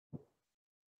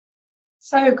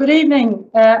So good evening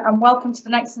and welcome to the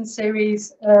next in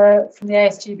series from the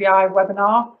ASGBI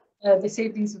webinar. This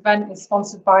evening's event is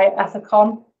sponsored by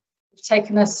Ethicon. We've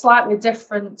taken a slightly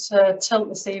different tilt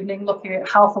this evening, looking at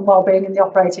health and wellbeing in the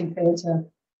operating theatre.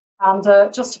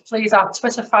 And just to please our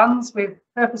Twitter fans, we've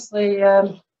purposely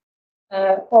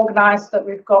organised that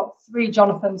we've got 3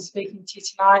 Jonathans speaking to you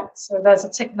tonight. So there's a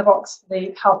tick in the box for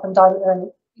the health and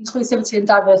inclusivity and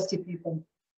diversity people.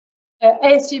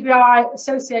 ASGBI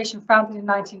Association, founded in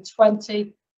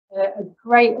 1920, a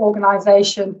great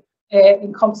organisation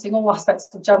encompassing all aspects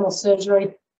of general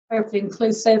surgery, hopefully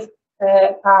inclusive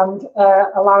and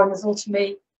allowing us all to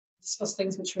meet, discuss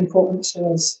things which are important to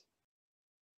us.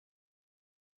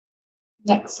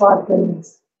 Next slide,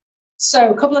 please. So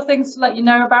a couple of things to let you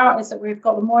know about is that we've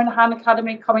got the Moynihan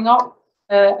Academy coming up,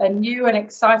 a new and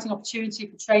exciting opportunity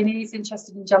for trainees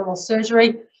interested in general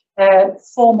surgery.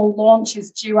 Formal launch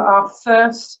is due at our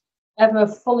first ever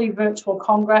fully virtual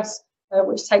congress,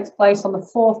 which takes place on the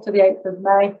 4th to the 8th of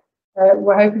May.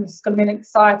 We're hoping this is going to be an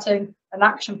exciting and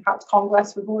action-packed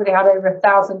congress. We've already had over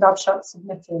 1,000 abstracts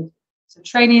submitted. So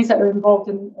trainees that are involved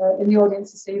in the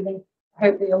audience this evening, I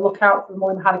hope that you'll look out for the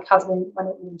Moynihan Academy when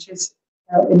it launches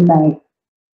in May.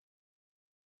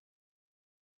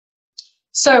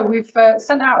 So we've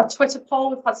sent out a Twitter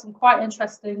poll. We've had some quite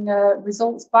interesting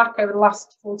results back over the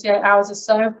last 48 hours or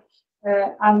so.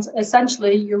 And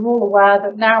essentially, you're all aware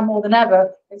that now more than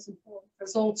ever, it's important for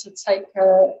us all to take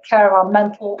care of our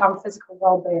mental and physical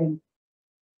well-being.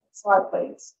 Next slide,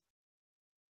 please.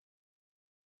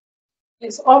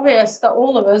 It's obvious that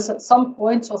all of us at some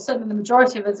point, or certainly the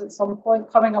majority of us at some point,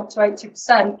 coming up to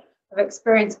 80%, have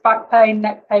experienced back pain,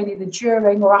 neck pain, either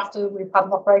during or after we've had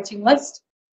an operating list.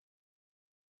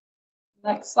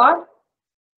 Next slide.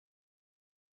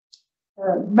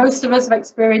 Most of us have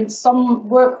experienced some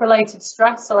work-related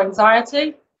stress or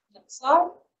anxiety. Next slide.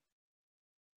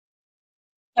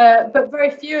 But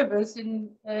very few of us in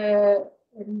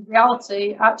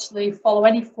reality actually follow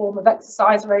any form of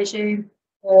exercise regime,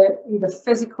 either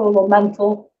physical or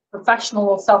mental, professional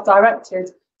or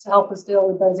self-directed, to help us deal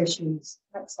with those issues.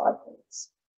 Next slide, please.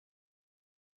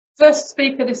 First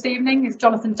speaker this evening is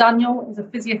Jonathan Daniel. He's a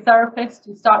physiotherapist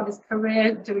who started his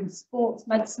career doing sports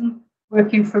medicine,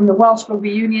 working from the Welsh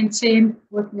Rugby Union team,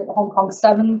 working at the Hong Kong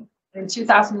Seven. In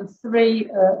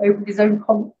 2003, opened his own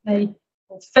company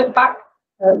called Fitback,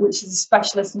 which is a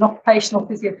specialist in occupational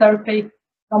physiotherapy,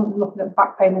 looking at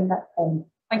back pain and neck pain.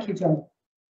 Thank you, John.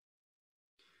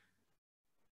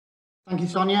 Thank you,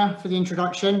 Sonia, for the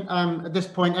introduction. At this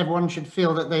point, everyone should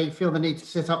feel that they feel the need to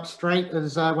sit up straight,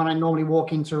 as when I normally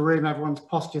walk into a room, everyone's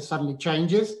posture suddenly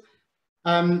changes.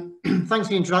 Thanks for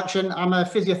the introduction. I'm a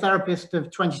physiotherapist of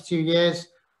 22 years.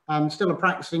 I'm still a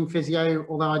practicing physio,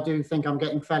 although I do think I'm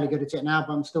getting fairly good at it now,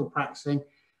 but I'm still practicing.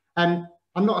 I'm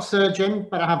not a surgeon,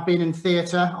 but I have been in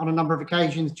theatre on a number of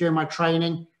occasions during my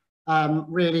training,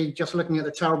 really just looking at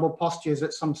the terrible postures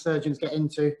that some surgeons get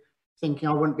into, thinking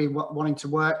I wouldn't be wanting to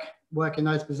work in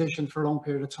those positions for a long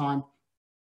period of time.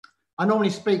 I normally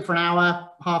speak for an hour,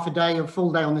 half a day, or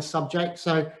full day on this subject,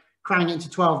 so cramming it into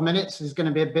 12 minutes is going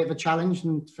to be a bit of a challenge,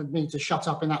 and for me to shut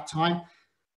up in that time.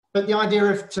 But the idea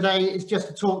of today is just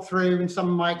to talk through in some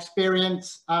of my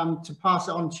experience, to pass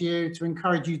it on to you, to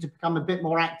encourage you to become a bit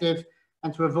more active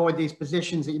and to avoid these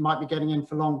positions that you might be getting in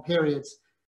for long periods.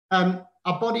 Our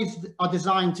bodies are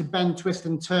designed to bend, twist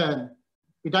and turn.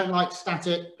 We don't like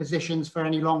static positions for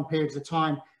any long periods of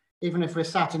time. Even if we're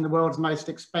sat in the world's most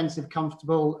expensive,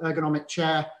 comfortable, ergonomic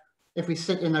chair, if we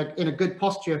sit in a good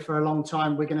posture for a long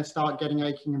time, we're going to start getting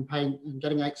aching and pain and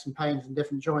getting aches and pains in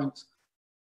different joints.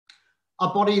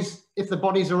 Our bodies, if the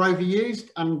bodies are overused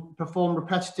and perform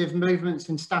repetitive movements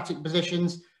in static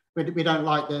positions, we don't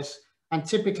like this. And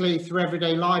typically through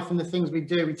everyday life and the things we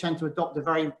do, we tend to adopt a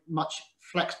very much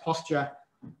flexed posture.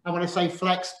 And when I say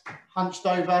flexed, hunched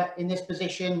over in this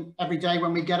position every day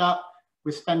when we get up,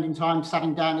 we're spending time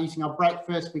sitting down, eating our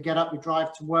breakfast. We get up, we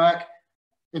drive to work.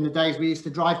 In the days we used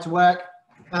to drive to work,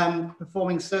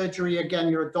 performing surgery, again,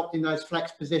 you're adopting those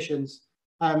flex positions.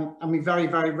 And we very,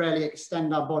 very rarely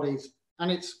extend our bodies.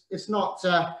 And it's not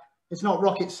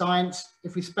rocket science.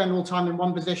 If we spend all time in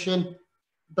one position,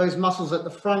 those muscles at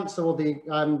the front, so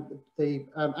the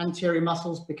anterior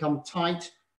muscles become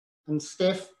tight and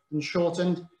stiff and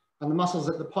shortened. And the muscles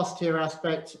at the posterior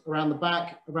aspect around the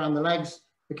back, around the legs,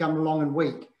 become long and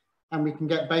weak, and we can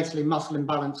get basically muscle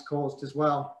imbalance caused as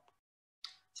well.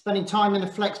 Spending time in a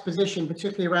flexed position,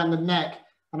 particularly around the neck,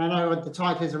 and I know the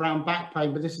title is around back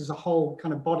pain, but this is a whole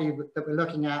kind of body that we're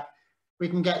looking at. We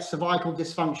can get cervical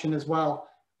dysfunction as well.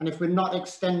 And if we're not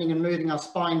extending and moving our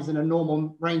spines in a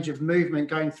normal range of movement,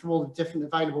 going through all the different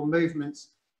available movements,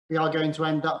 we are going to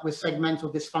end up with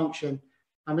segmental dysfunction.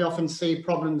 And we often see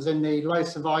problems in the low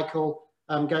cervical,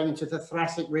 going into the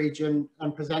thoracic region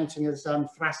and presenting as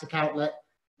thoracic outlet,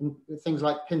 and things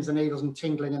like pins and needles and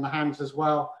tingling in the hands as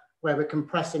well, where we're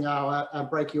compressing our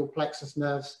brachial plexus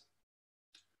nerves.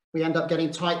 We end up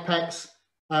getting tight pecs,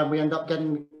 we end up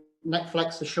getting neck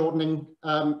flexor shortening,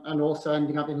 and also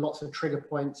ending up in lots of trigger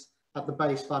points at the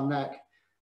base of our neck.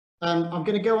 I'm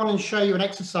going to go on and show you an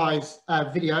exercise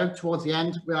video towards the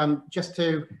end, just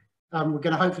to, we're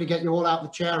going to hopefully get you all out of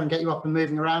the chair and get you up and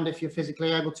moving around if you're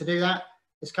physically able to do that.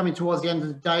 It's coming towards the end of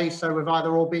the day, so we've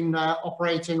either all been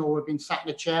operating or we've been sat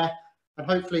in a chair, and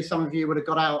hopefully some of you would have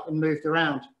got out and moved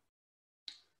around.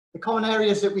 The common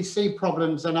areas that we see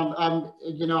problems, and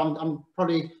I'm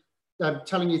probably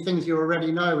telling you things you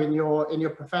already know in your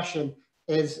profession,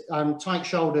 is tight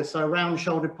shoulders, so round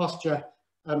shouldered posture,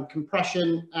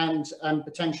 compression, and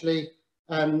potentially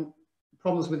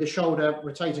problems with the shoulder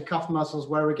rotator cuff muscles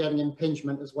where we're getting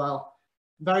impingement as well.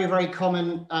 Very, very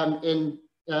common in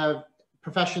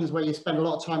professions where you spend a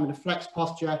lot of time in a flex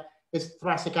posture is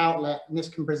thoracic outlet, and this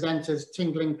can present as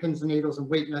tingling, pins and needles, and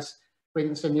weakness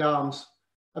in the arms.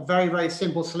 A very, very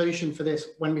simple solution for this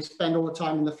when we spend all the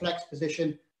time in the flex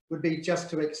position would be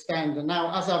just to extend. And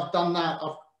now as I've done that,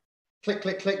 I've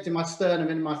clicked in my sternum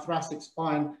and in my thoracic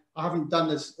spine. I haven't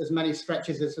done as many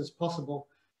stretches as possible.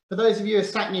 For those of you who are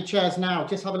sat in your chairs now,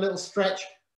 just have a little stretch,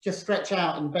 just stretch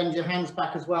out and bend your hands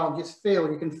back as well. And just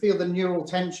you can feel the neural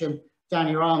tension down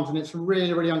your arms, and it's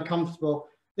really, really uncomfortable.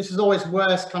 This is always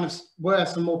worse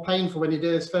and more painful when you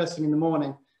do this first thing in the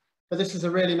morning. But this is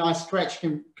a really nice stretch,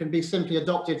 can be simply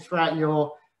adopted throughout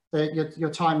your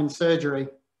time in surgery.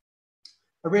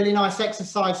 A really nice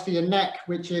exercise for your neck,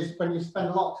 which is when you spend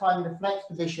a lot of time in the flex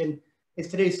position, is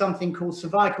to do something called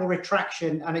cervical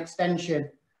retraction and extension.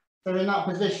 So in that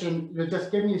position, you're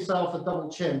just giving yourself a double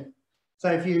chin.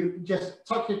 So if you just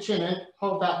tuck your chin in,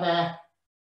 hold that there,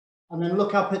 and then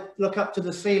look up to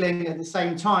the ceiling at the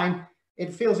same time,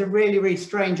 it feels a really, really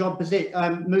strange opposite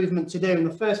movement to do. In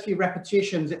the first few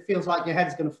repetitions, it feels like your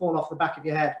head's going to fall off the back of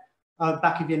your head,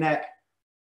 back of your neck.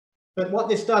 But what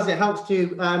this does, it helps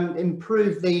to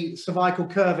improve the cervical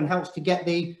curve and helps to get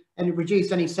and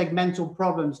reduce any segmental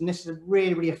problems. And this is a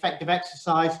really, really effective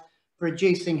exercise for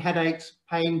reducing headaches,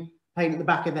 pain at the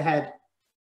back of the head.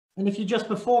 And if you just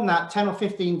perform that 10 or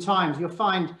 15 times, you'll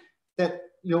find that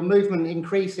your movement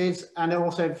increases and it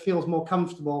also feels more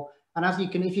comfortable. And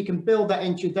if you can build that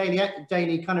into your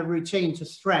daily kind of routine to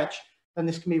stretch, then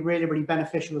this can be really, really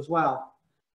beneficial as well.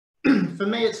 For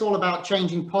me, it's all about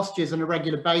changing postures on a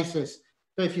regular basis.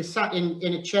 So if you're sat in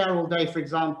a chair all day, for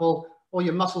example, or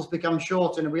your muscles become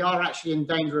shortened, and we are actually in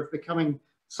danger of becoming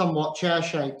somewhat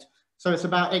chair-shaped. So it's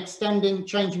about extending,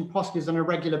 changing postures on a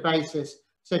regular basis.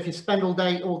 So if you spend all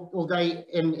day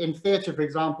in theatre, for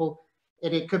example,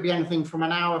 it could be anything from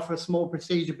an hour for a small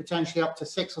procedure, potentially up to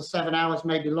 6 or 7 hours,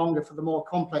 maybe longer for the more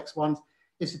complex ones,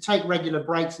 is to take regular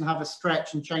breaks and have a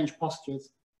stretch and change postures.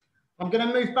 I'm going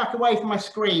to move back away from my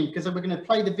screen because we're going to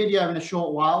play the video in a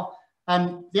short while.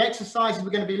 The exercises we're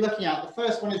going to be looking at, the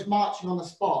first one is marching on the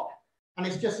spot. And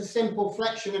it's just a simple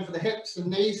flexion in for the hips and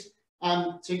knees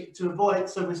to avoid.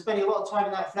 So we're spending a lot of time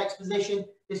in that flex position.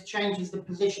 This changes the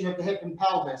position of the hip and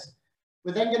pelvis.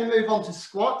 We're then going to move on to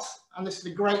squats, and this is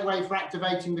a great way for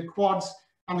activating the quads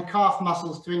and the calf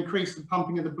muscles to increase the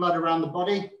pumping of the blood around the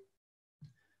body.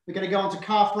 We're going to go on to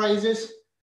calf raises,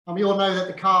 and we all know that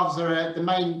the calves are the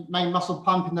main muscle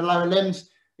pump in the lower limbs.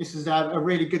 This is a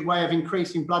really good way of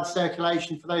increasing blood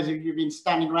circulation for those of you who've been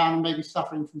standing around and maybe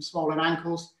suffering from swollen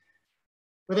ankles.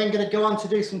 We're then going to go on to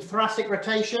do some thoracic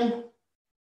rotation,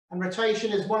 and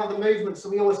rotation is one of the movements that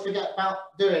we always forget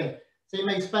about doing. So you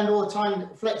may spend all the time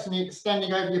flexing and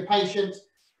extending over your patient,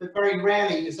 but very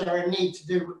rarely is there a need to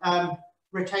do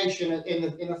rotation in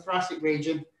the thoracic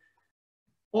region.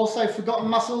 Also forgotten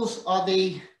muscles are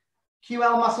the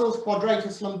QL muscles,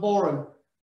 quadratus lumborum.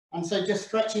 And so just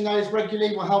stretching those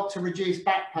regularly will help to reduce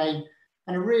back pain.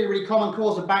 And a really, really common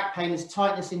cause of back pain is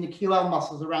tightness in the QL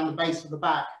muscles around the base of the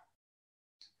back.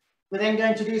 We're then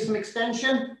going to do some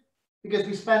extension because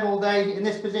we spend all day in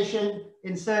this position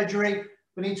in surgery.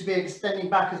 We need to be extending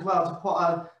back as well to put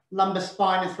our lumbar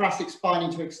spine and thoracic spine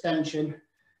into extension.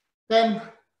 Then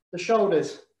the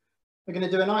shoulders. We're going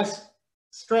to do a nice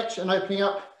stretch and opening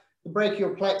up the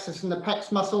brachial plexus and the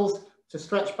pecs muscles to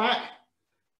stretch back.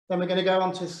 Then we're going to go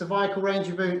on to cervical range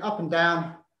of movement up and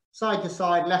down, side to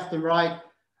side, left and right.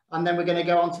 And then we're going to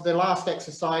go on to the last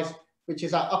exercise, which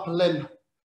is our upper limb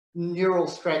neural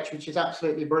stretch, which is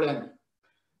absolutely brilliant.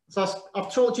 So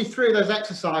I've talked you through those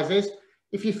exercises.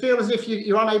 If you feel as if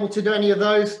you're unable to do any of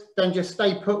those, then just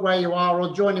stay put where you are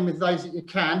or join in with those that you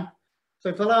can.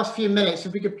 So for the last few minutes,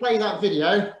 if we could play that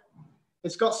video,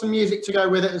 it's got some music to go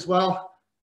with it as well.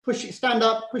 Stand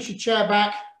up, push your chair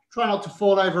back, try not to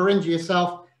fall over or injure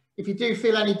yourself. If you do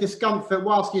feel any discomfort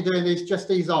whilst you're doing this, just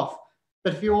ease off.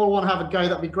 But if you all want to have a go,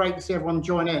 that'd be great to see everyone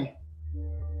join in.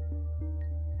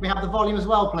 We have the volume as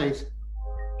well, please.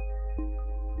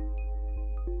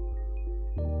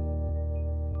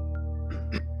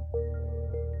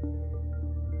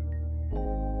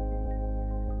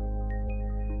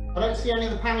 I don't see any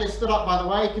of the panelists stood up, by the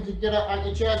way. Could you get up out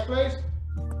your chairs, please?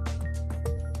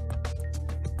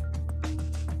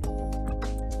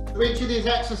 So each of these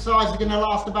exercises are going to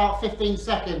last about 15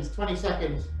 seconds, 20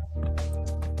 seconds.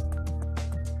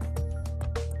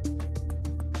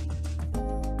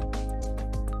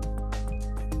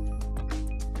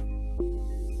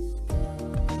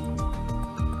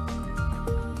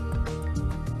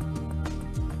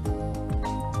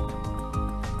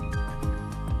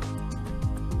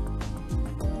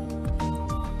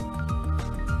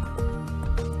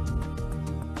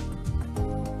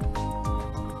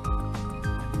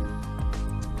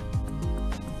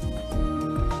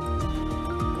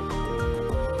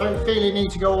 Don't feel you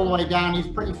need to go all the way down. He's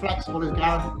pretty flexible, as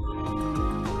Gareth.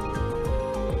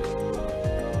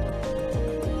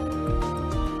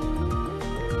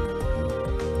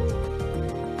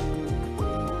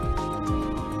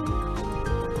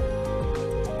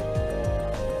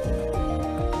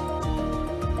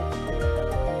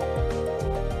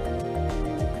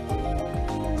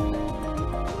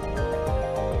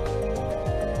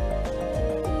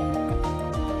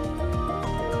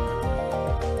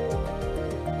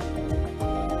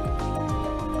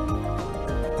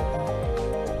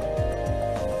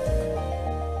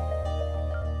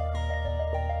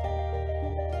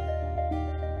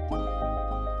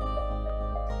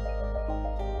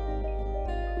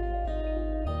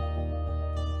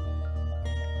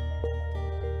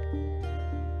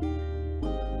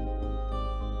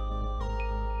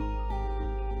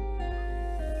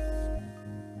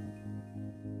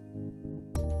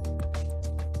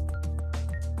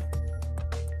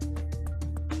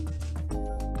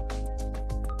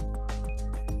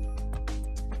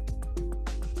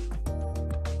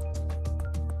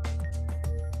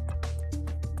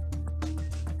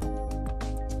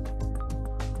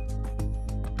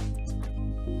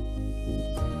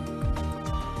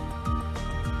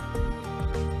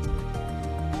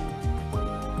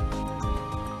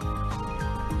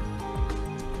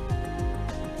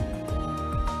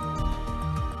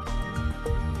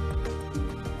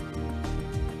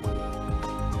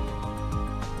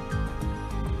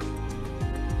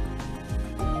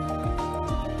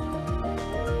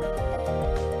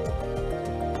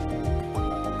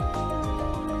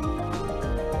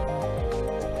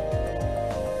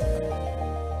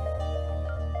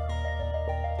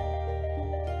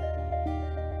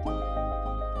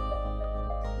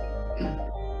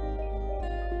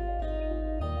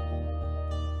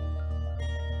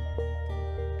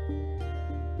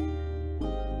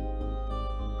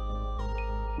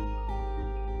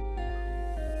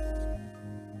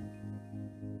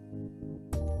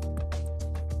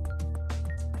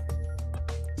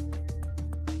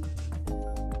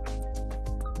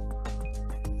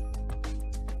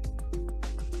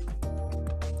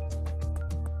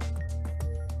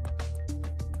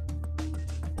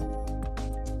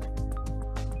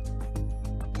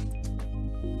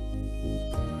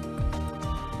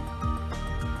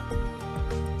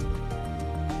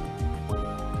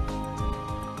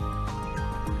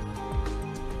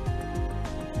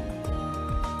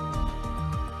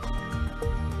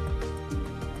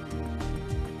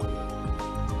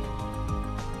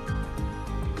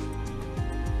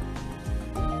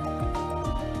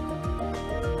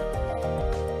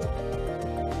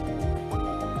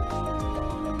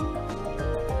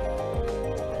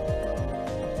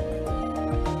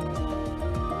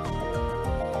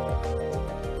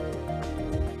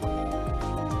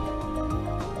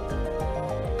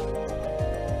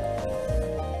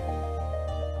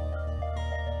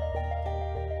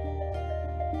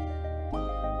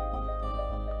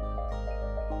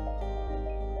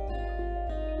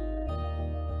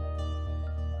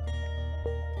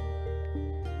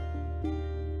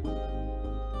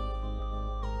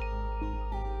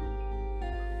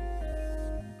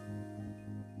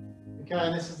 Okay,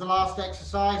 and this is the last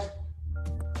exercise.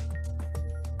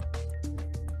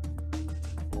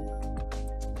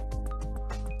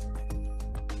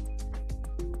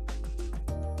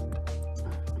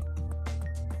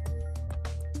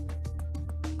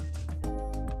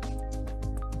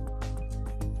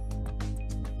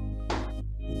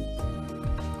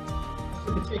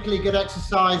 particularly good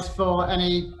exercise for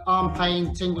any arm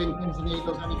pain, tingling, pins and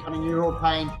needles, any kind of neural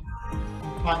pain,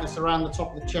 tightness around the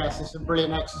top of the chest. It's a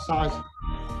brilliant exercise.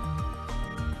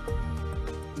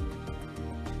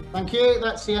 Thank you.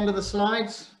 That's the end of the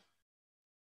slides.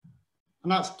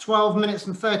 And that's 12 minutes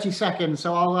and 30 seconds.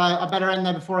 So I better end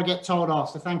there before I get told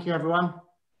off. So thank you, everyone.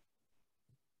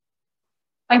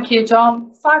 Thank you,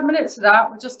 John. 5 minutes of that,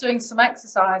 we're just doing some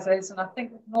exercises, and I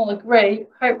think we can all agree,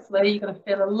 hopefully, you're going to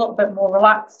feel a little bit more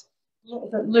relaxed, a little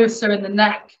bit looser in the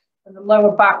neck and the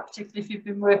lower back, particularly if you've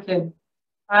been working.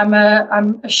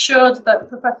 I'm assured that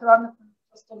Professor Anderson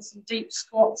has done some deep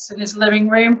squats in his living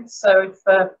room, so if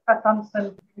Professor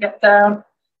Anderson can get down,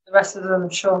 the rest of them, I'm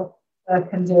sure,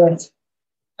 can do it.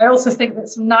 I also think that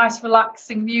some nice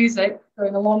relaxing music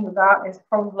going along with that is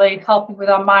probably helping with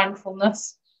our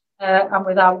mindfulness and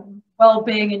with our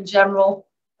well-being in general.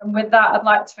 And with that, I'd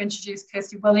like to introduce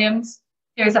Kirsty Williams.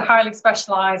 She is a highly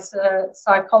specialised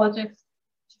psychologist.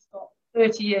 She's got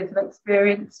 30 years of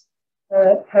experience.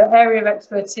 Her area of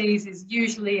expertise is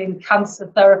usually in cancer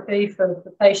therapy for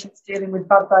patients dealing with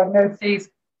bad diagnoses.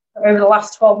 Over the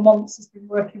last 12 months, she's been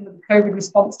working with the COVID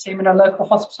response team in a local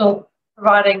hospital,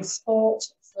 providing support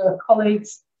for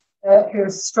colleagues who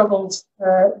have struggled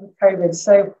with COVID.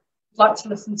 So I'd like to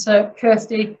listen to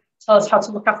Kirsty tell us how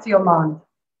to look after your mind.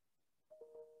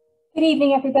 Good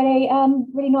evening, everybody.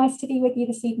 Really nice to be with you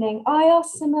this evening. I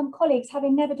asked some colleagues,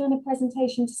 having never done a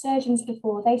presentation to surgeons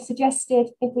before, they suggested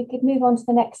if we could move on to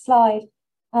the next slide,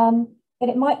 that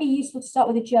it might be useful to start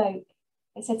with a joke.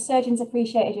 It said surgeons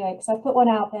appreciate a joke, so I put one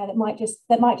out there that might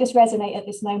just resonate at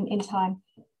this moment in time.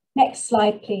 Next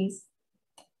slide, please.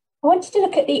 I wanted to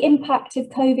look at the impact of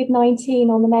COVID-19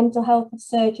 on the mental health of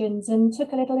surgeons and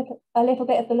took a little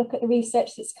bit of a look at the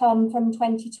research that's come from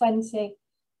 2020.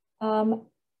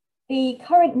 The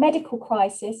current medical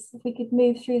crisis, if we could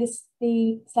move through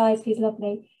the slides, please,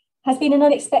 lovely, has been an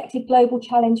unexpected global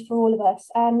challenge for all of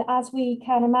us. And as we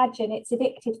can imagine, it's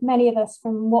evicted many of us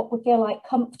from what would feel like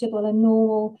comfortable and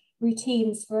normal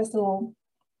routines for us all.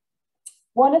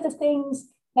 One of the things,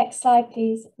 next slide,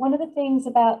 please. One of the things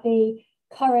about the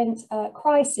current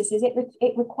crisis is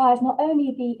it requires not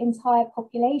only the entire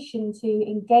population to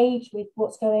engage with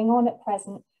what's going on at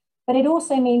present, but it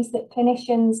also means that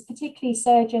clinicians, particularly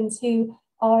surgeons who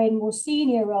are in more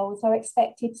senior roles, are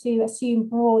expected to assume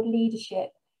broad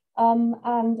leadership. And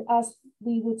as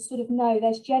we would sort of know,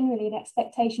 there's generally an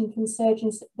expectation from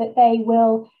surgeons that they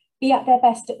will be at their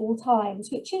best at all times,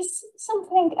 which is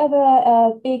something of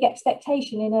a big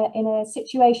expectation in a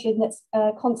situation that's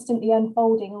constantly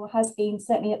unfolding, or has been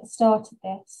certainly at the start of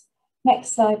this.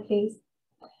 Next slide, please.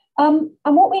 And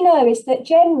what we know is that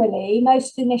generally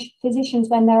most physicians,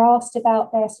 when they're asked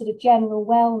about their sort of general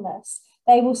wellness,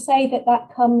 they will say that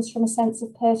that comes from a sense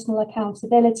of personal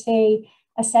accountability,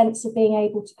 a sense of being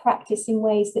able to practice in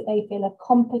ways that they feel are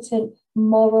competent,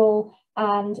 moral,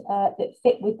 and that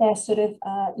fit with their sort of,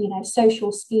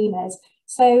 social schemas.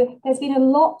 So there's been a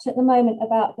lot at the moment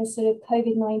about the sort of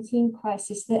COVID-19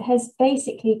 crisis that has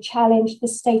basically challenged the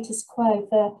status quo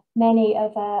for many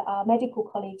of our medical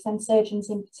colleagues and surgeons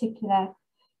in particular.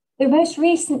 The most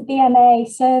recent BMA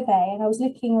survey, and I was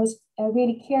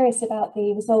really curious about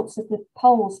the results of the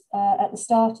polls at the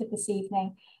start of this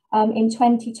evening, in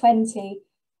 2020,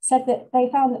 said that they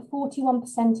found that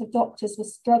 41% of doctors were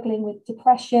struggling with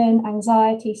depression,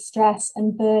 anxiety, stress,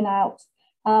 and burnout,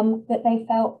 that they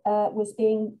felt was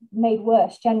being made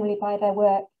worse generally by their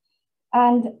work.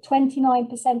 And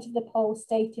 29% of the poll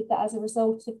stated that as a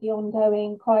result of the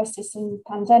ongoing crisis and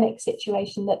pandemic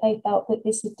situation, that they felt that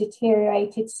this had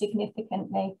deteriorated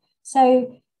significantly.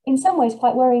 So in some ways,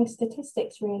 quite worrying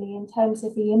statistics, really, in terms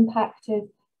of the impact of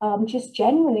just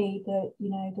generally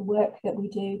the work that we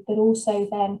do, but also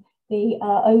then the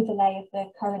overlay of the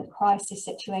current crisis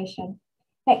situation.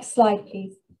 Next slide,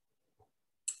 please.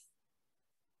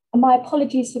 And my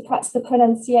apologies for perhaps the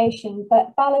pronunciation,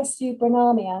 but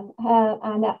Balasubramanian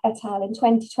and et al. In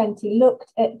 2020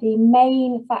 looked at the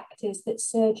main factors that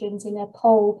surgeons in a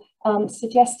poll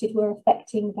suggested were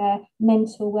affecting their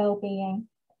mental well-being.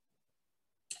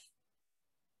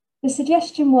 The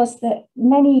suggestion was that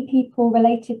many people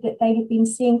related that they had been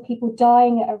seeing people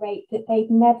dying at a rate that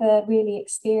they'd never really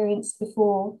experienced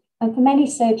before. And for many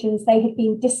surgeons, they had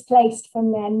been displaced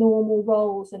from their normal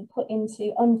roles and put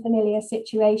into unfamiliar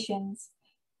situations.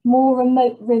 More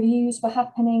remote reviews were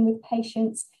happening with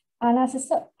patients. And as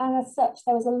such,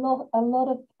 there was a lot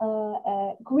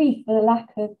of grief for the lack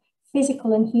of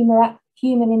physical and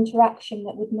human interaction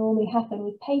that would normally happen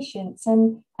with patients,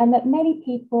 and that many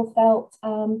people felt,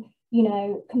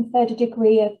 conferred a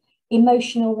degree of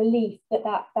emotional relief,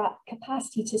 that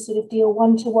capacity to sort of deal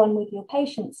one-to-one with your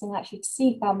patients and actually to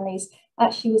see families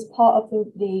actually was part of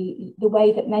the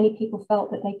way that many people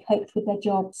felt that they coped with their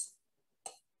jobs.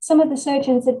 Some of the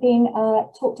surgeons had been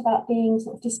talked about being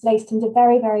sort of displaced into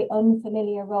very, very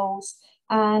unfamiliar roles,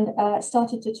 and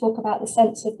started to talk about the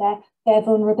sense of their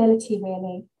vulnerability,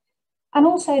 really. And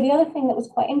also the other thing that was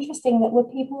quite interesting, that when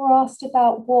people were asked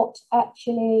about what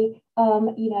actually,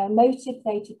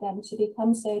 motivated them to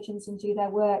become surgeons and do their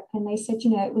work, and they said,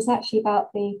 it was actually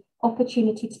about the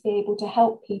opportunity to be able to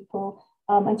help people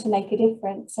and to make a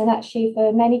difference. And actually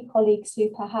for many colleagues who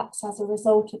perhaps as a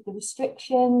result of the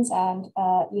restrictions and,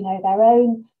 their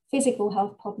own physical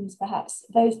health problems, perhaps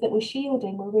those that were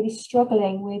shielding were really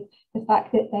struggling with the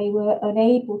fact that they were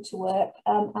unable to work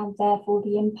and therefore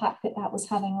the impact that that was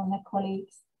having on their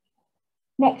colleagues.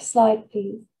 Next slide,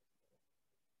 please.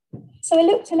 So we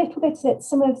looked a little bit at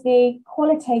some of the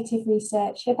qualitative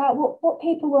research about what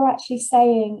people were actually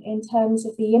saying in terms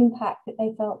of the impact that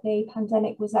they felt the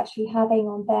pandemic was actually having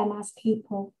on them as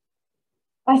people.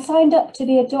 I signed up to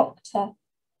be a doctor,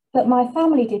 but my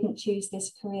family didn't choose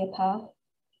this career path.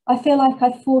 I feel like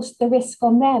I forced the risk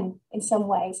on them in some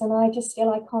ways, and I just feel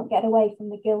I can't get away from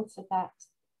the guilt of that.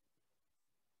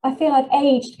 I feel I've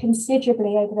aged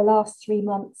considerably over the last 3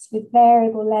 months with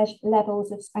variable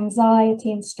levels of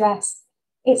anxiety and stress.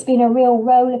 It's been a real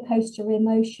roller coaster of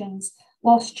emotions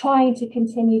whilst trying to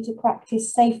continue to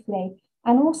practice safely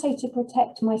and also to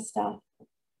protect my staff.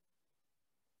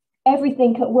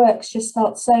 Everything at work's just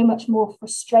felt so much more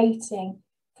frustrating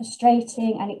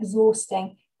and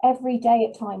exhausting. Every day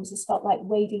at times has felt like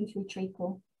wading through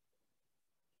treacle.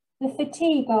 The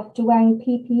fatigue after wearing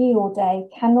PPE all day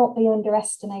cannot be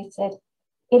underestimated.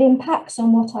 It impacts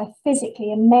on what I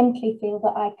physically and mentally feel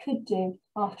that I could do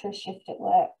after a shift at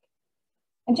work.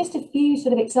 And just a few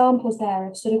sort of examples there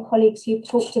of sort of colleagues who've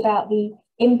talked about the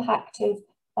impact of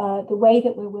the way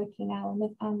that we're working now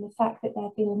and the fact that they're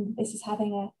feeling this is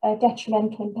having a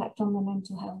detrimental impact on their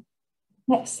mental health.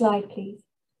 Next slide, please.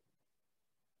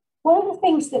 One of the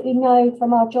things that we know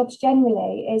from our jobs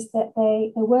generally is that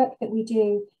the work that we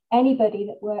do, anybody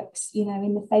that works, in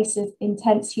the face of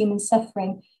intense human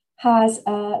suffering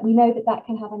we know that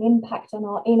can have an impact on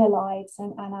our inner lives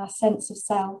and our sense of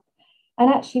self. And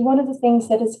actually one of the things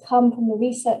that has come from the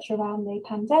research around the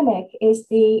pandemic is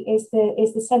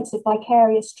the sense of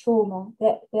vicarious trauma,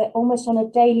 that almost on a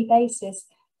daily basis,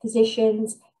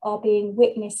 physicians are being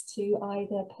witness to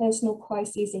either personal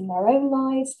crises in their own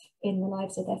lives, in the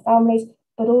lives of their families,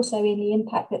 but also in the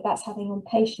impact that that's having on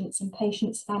patients and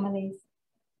patients' families.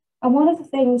 And one of the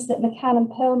things that McCann and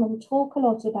Perlman talk a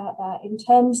lot about that in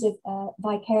terms of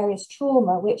vicarious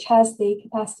trauma, which has the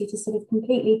capacity to sort of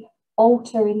completely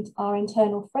alter our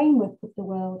internal framework of the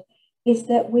world, is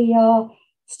that we are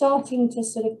starting to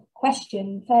sort of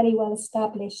question fairly well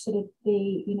established sort of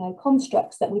the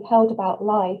constructs that we've held about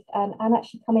life and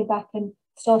actually coming back and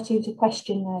starting to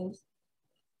question those.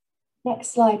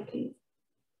 Next slide, please.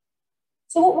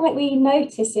 So what might we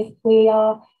notice if we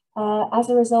are, as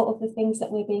a result of the things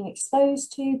that we're being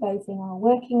exposed to, both in our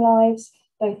working lives,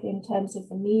 both in terms of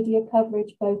the media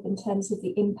coverage, both in terms of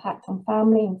the impact on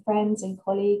family and friends and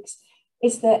colleagues,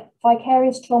 is that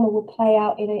vicarious trauma will play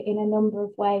out in a number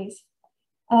of ways.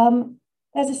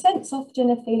 There's a sense often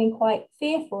of feeling quite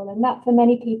fearful, and that for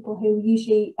many people who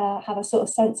usually have a sort of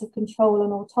sense of control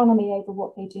and autonomy over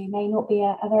what they do may not be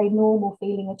a very normal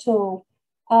feeling at all.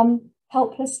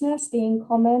 Helplessness being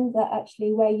common, that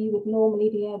actually where you would normally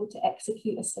be able to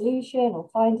execute a solution or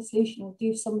find a solution or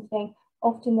do something,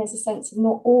 often there's a sense of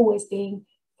not always being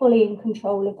fully in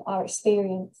control of our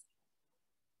experience.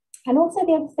 And also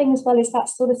the other thing as well is that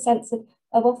sort of sense of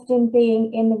often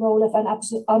being in the role of an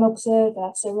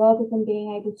observer. So rather than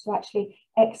being able to actually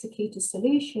execute a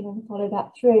solution and follow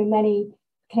that through, many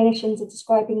clinicians are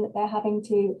describing that they're having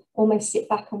to almost sit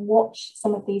back and watch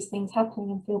some of these things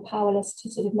happening and feel powerless to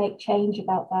sort of make change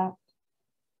about that.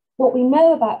 What we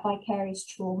know about vicarious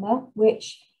trauma,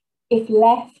 which if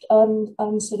left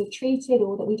sort of treated,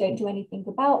 or that we don't do anything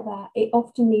about that, it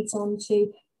often leads on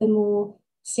to the more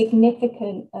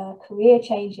significant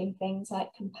career-changing things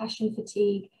like compassion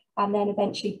fatigue and then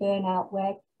eventually burnout,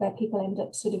 where people end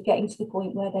up sort of getting to the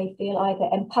point where they feel either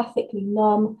empathically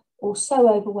numb or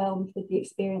so overwhelmed with the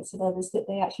experience of others that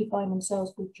they actually find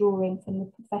themselves withdrawing from the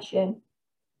profession.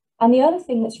 And the other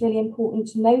thing that's really important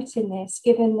to note in this,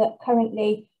 given that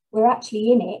currently we're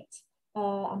actually in it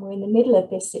and we're in the middle of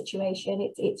this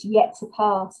situation, it's yet to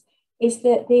pass, is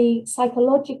that the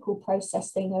psychological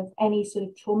processing of any sort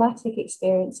of traumatic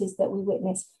experiences that we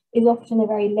witness is often a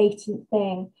very latent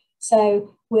thing.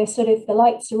 So we're sort of, the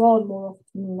lights are on more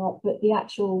often than not, but the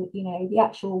actual, you know, the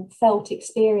actual felt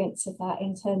experience of that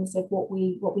in terms of what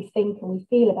we think and we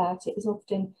feel about it is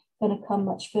often going to come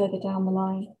much further down the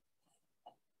line.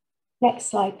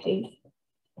 Next slide, please.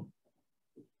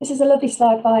 This is a lovely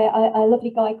slide by a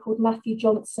lovely guy called Matthew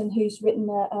Johnson, who's written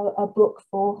a book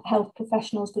for health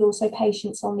professionals, but also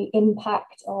patients, on the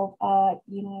impact of,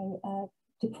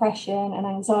 depression and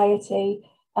anxiety.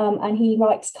 And he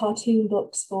writes cartoon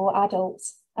books for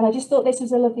adults. And I just thought this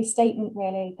was a lovely statement,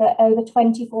 really, that over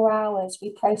 24 hours,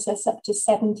 we process up to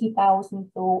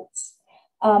 70,000 thoughts.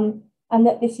 And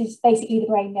that this is basically, the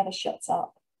brain never shuts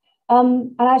up.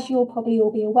 And as you'll probably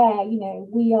all be aware, you know,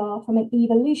 we are, from an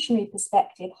evolutionary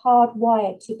perspective,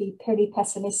 hardwired to be pretty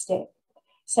pessimistic.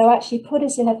 So actually put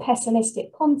us in a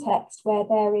pessimistic context where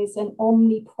there is an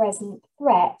omnipresent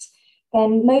threat,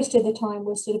 then most of the time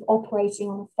we're sort of operating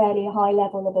on a fairly high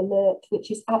level of alert, which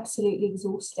is absolutely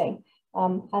exhausting,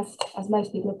 as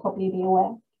most people will probably be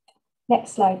aware.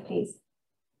 Next slide, please.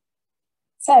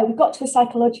 So we've got to a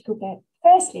psychological bit.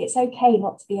 Firstly, it's okay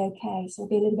not to be okay, so we'll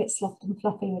be a little bit soft and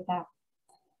fluffy with that.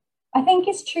 I think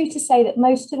it's true to say that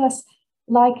most of us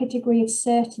like a degree of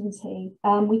certainty.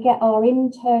 We get our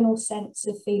internal sense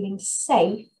of feeling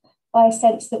safe by a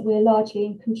sense that we're largely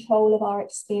in control of our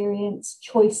experience,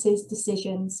 choices,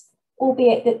 decisions,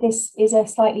 albeit that this is a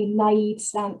slightly naive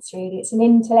stance, really. It's an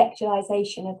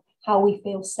intellectualization of how we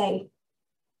feel safe.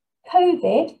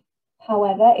 COVID,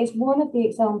 however, is one of the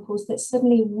examples that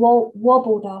suddenly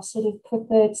wobbled our sort of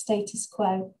preferred status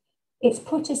quo. It's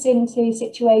put us into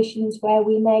situations where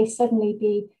we may suddenly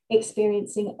be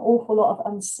experiencing an awful lot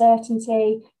of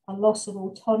uncertainty, a loss of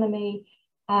autonomy,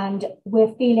 and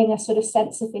we're feeling a sort of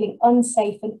sense of feeling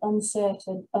unsafe and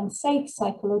uncertain, unsafe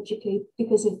psychologically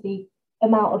because of the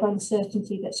amount of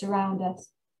uncertainty that's around us.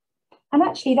 And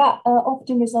actually that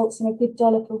often results in a good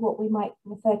dollop of what we might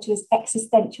refer to as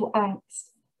existential angst.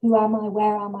 Who am I?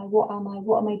 Where am I? What am I?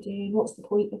 What am I doing? What's the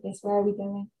point of this? Where are we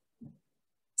going?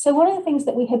 So one of the things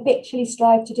that we habitually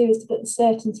strive to do is to put the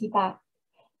certainty back.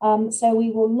 So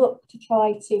we will look to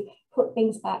try to put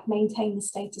things back, maintain the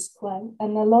status quo.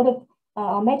 And a lot of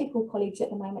our medical colleagues at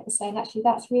the moment are saying, actually,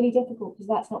 that's really difficult because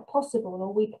that's not possible,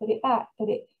 or we put it back, but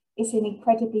it's an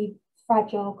incredibly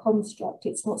fragile construct.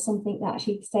 It's not something that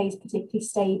actually stays particularly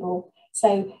stable.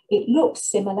 So it looks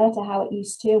similar to how it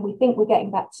used to, and we think we're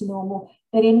getting back to normal,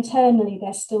 but internally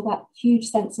there's still that huge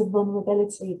sense of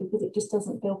vulnerability because it just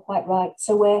doesn't feel quite right.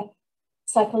 So we're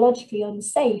psychologically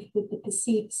unsafe with the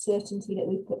perceived certainty that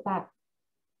we put back.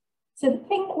 So the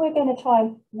thing that we're going to try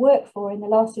and work for in the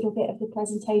last little bit of the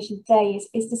presentation today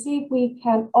is to see if we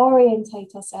can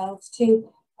orientate ourselves to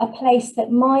a place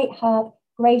that might have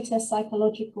greater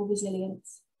psychological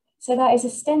resilience. So that is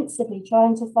ostensibly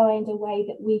trying to find a way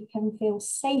that we can feel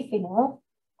safe enough,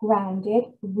 grounded,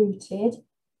 rooted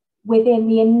within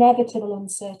the inevitable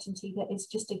uncertainty that is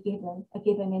just a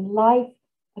given in life,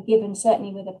 a given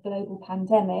certainly with a global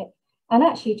pandemic, and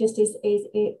actually just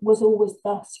it was always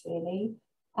thus, really.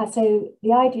 So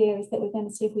the idea is that we're going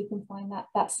to see if we can find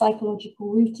that psychological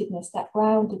rootedness, that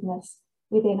groundedness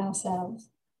within ourselves.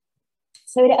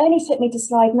 So it only took me to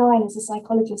slide 9 as a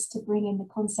psychologist to bring in the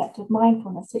concept of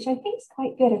mindfulness, which I think is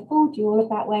quite good. I fooled you all of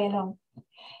that way along.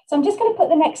 So I'm just going to put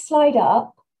the next slide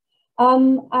up.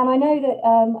 And I know that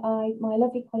my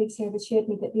lovely colleagues here have assured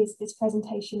me that this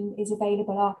presentation is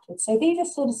available afterwards. So these are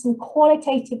sort of some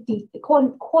quantitative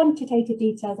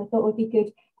details I thought would be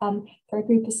good for a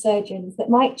group of surgeons that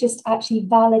might just actually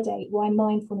validate why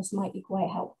mindfulness might be quite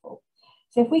helpful.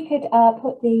 So if we could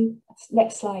put the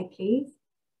next slide, please.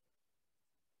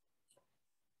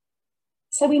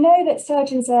 So we know that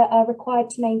surgeons are required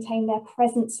to maintain their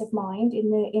presence of mind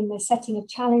in the setting of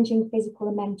challenging physical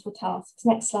and mental tasks.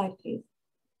 Next slide, please.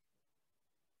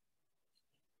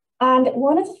 And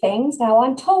one of the things, now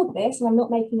I'm told this, and I'm not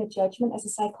making a judgment as a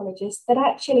psychologist, that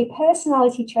actually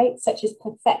personality traits such as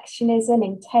perfectionism,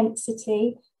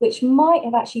 intensity, which might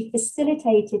have actually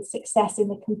facilitated success in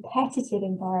the competitive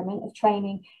environment of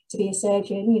training to be a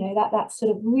surgeon, you know, that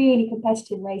sort of really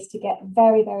competitive race to get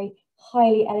very, very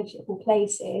highly eligible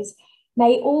places,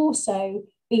 may also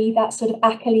be that sort of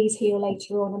Achilles heel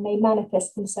later on and may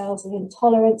manifest themselves as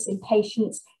intolerance,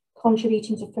 impatience,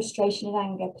 contributing to frustration and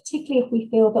anger, particularly if we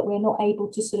feel that we're not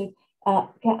able to sort of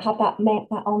have that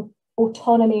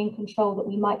autonomy and control that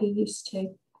we might be used to.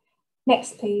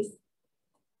 Next, please.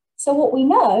 So what we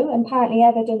know, and apparently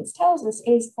evidence tells us,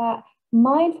 is that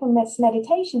mindfulness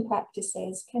meditation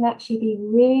practices can actually be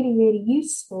really, really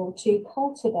useful to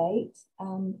cultivate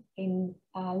in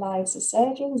our lives as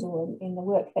surgeons or in the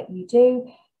work that you do,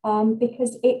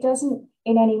 because it doesn't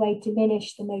in any way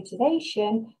diminish the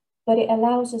motivation, but it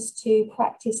allows us to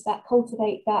practice that,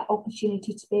 cultivate that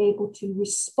opportunity to be able to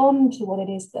respond to what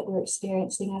it is that we're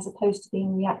experiencing as opposed to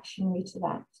being reactionary to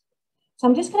that. So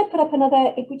I'm just going to put up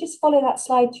another, if we just follow that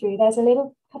slide through, there's a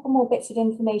little couple more bits of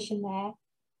information there.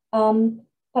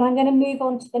 But I'm going to move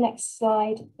on to the next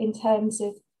slide in terms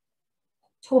of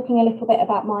talking a little bit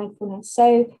about mindfulness.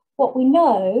 So what we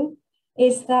know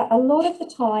is that a lot of the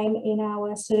time in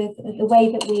our sort of the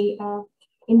way that we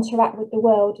interact with the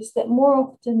world is that more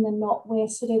often than not, we're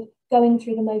sort of going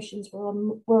through the motions, we're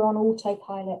on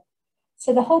autopilot.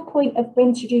 So the whole point of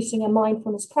introducing a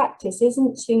mindfulness practice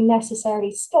isn't to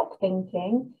necessarily stop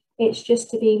thinking, it's just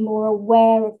to be more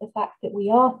aware of the fact that we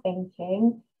are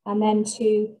thinking and then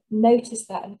to notice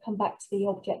that and come back to the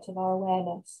object of our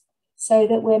awareness so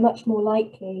that we're much more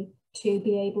likely to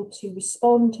be able to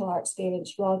respond to our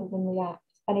experience rather than react.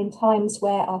 And in times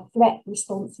where our threat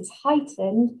response is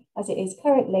heightened, as it is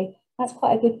currently, that's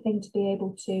quite a good thing to be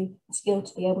able to, a skill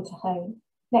to be able to hone.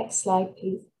 Next slide,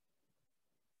 please.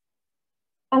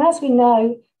 And as we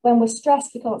know, when we're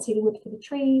stressed, we can't see the wood for the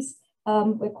trees.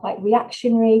 We're quite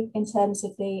reactionary in terms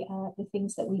of the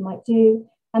things that we might do.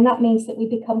 And that means that we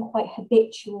become quite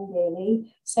habitual,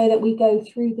 really, so that we go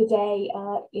through the day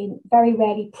in very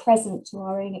rarely present to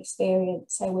our own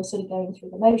experience. So we're sort of going through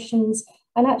the motions.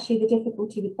 And actually the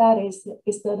difficulty with that is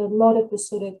that a lot of the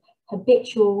sort of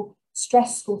habitual,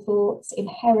 stressful thoughts,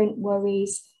 inherent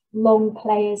worries, long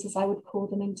players, as I would call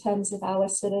them, in terms of our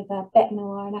sort of bête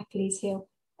noire and Achilles heel,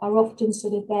 are often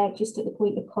sort of there just at the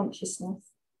point of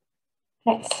consciousness.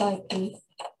 Next slide, please.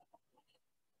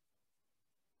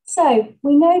 So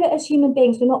we know that as human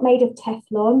beings, we're not made of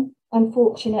Teflon,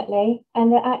 unfortunately,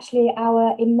 and that actually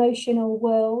our emotional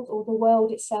world or the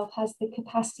world itself has the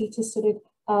capacity to sort of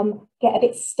get a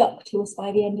bit stuck to us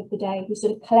by the end of the day. We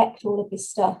sort of collect all of this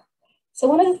stuff. So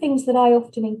one of the things that I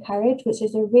often encourage, which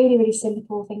is a really, really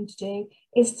simple thing to do,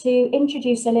 is to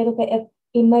introduce a little bit of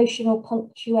emotional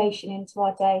punctuation into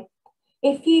our day.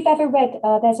 If you've ever read,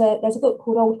 there's a book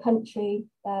called Old Country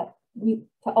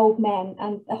for old men,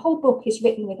 and the whole book is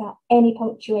written without any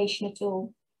punctuation at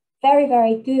all. Very,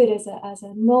 very good as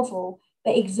a novel,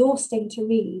 but exhausting to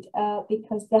read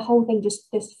because the whole thing just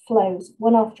flows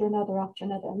one after another,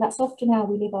 and that's often how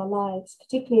we live our lives,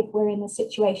 particularly if we're in a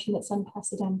situation that's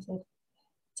unprecedented.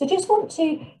 So just want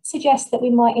to suggest that we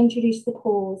might introduce the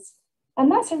pause. And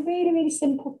that's a really, really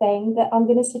simple thing that I'm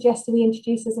going to suggest that we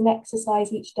introduce as an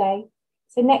exercise each day.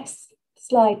 So next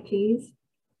slide, please.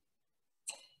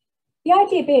 The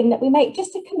idea being that we make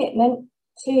just a commitment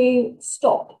to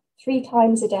stop 3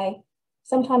 times a day.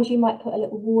 Sometimes you might put a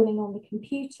little warning on the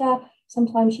computer.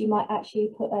 Sometimes you might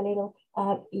actually put a little,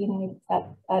 an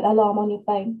alarm on your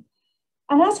phone.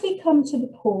 And as we come to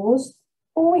the pause,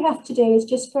 all we have to do is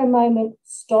just for a moment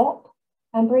stop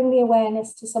and bring the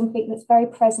awareness to something that's very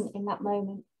present in that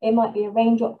moment. It might be a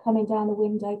raindrop coming down the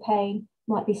window pane,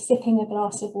 might be sipping a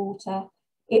glass of water.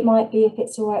 It might be, if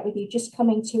it's all right with you, just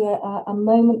coming to a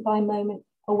moment by moment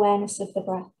awareness of the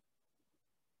breath.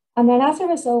 And then as a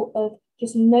result of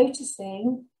just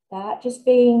noticing that, just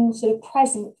being sort of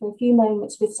present for a few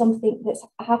moments with something that's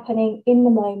happening in the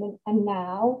moment and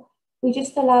now, we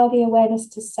just allow the awareness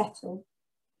to settle.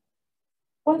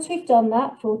 Once we've done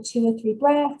that for 2 or 3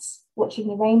 breaths, watching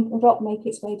the raindrop make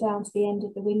its way down to the end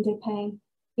of the window pane,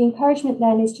 the encouragement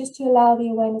then is just to allow the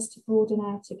awareness to broaden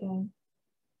out again.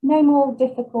 No more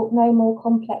difficult, no more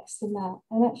complex than that.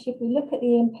 And actually, if we look at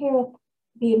the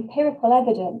empirical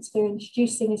evidence for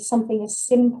introducing something as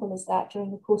simple as that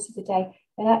during the course of the day,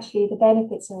 then actually the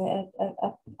benefits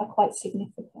are quite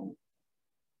significant.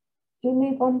 We'll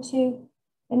move on to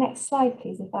the next slide,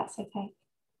 please, if that's okay.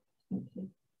 Thank you.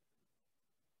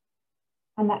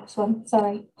 And next one,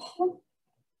 sorry.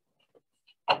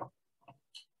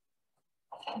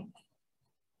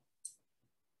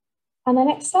 And the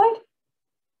next slide.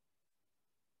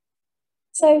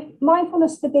 So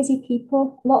mindfulness for busy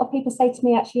people. A lot of people say to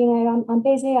me, actually, I'm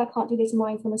busy, I can't do this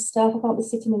mindfulness stuff. I can't be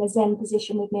sitting in a Zen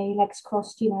position with me, legs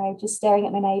crossed, just staring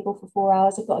at my navel for 4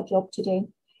 hours. I've got a job to do.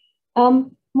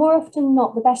 More often than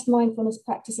not, the best mindfulness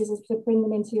practices is to bring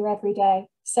them into your everyday.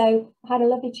 So I had a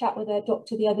lovely chat with a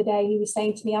doctor the other day who was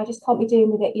saying to me, I just can't be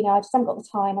doing with it, I just haven't got the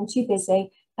time, I'm too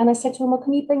busy. And I said to him, well,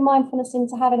 can you bring mindfulness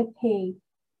into having a pee?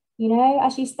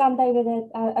 As you stand over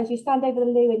the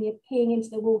loo and you're peeing into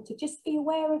the water, just be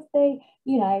aware of the,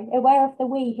 aware of the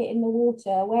wee hitting the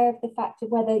water, aware of the fact of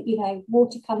whether,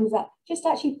 water comes up. Just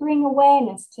actually bring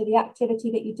awareness to the activity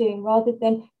that you're doing rather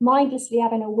than mindlessly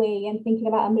having a wee and thinking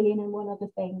about 1,000,001 other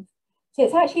things. So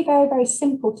it's actually very, very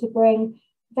simple to bring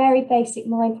very basic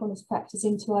mindfulness practice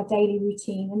into our daily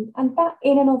routine. And that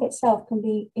in and of itself can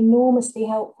be enormously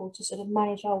helpful to sort of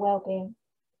manage our well-being.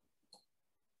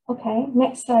 Okay,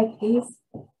 next slide, please.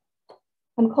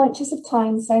 I'm conscious of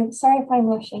time, so sorry if I'm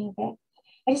rushing a bit.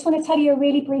 I just want to tell you a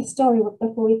really brief story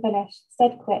before we finish,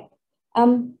 dead quick.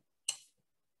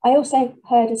 I also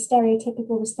heard a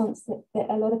stereotypical response that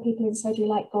a lot of people in surgery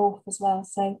like golf as well,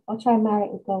 so I'll try and marry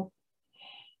it with golf.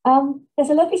 There's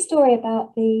a lovely story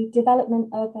about the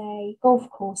development of a golf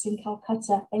course in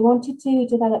Calcutta. They wanted to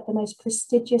develop the most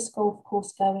prestigious golf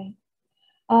course going.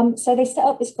 So they set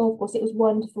up this golf course. It was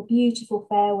wonderful, beautiful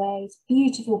fairways,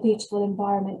 beautiful, beautiful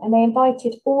environment. And they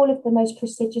invited all of the most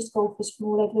prestigious golfers from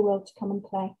all over the world to come and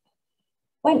play.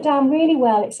 Went down really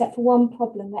well, except for one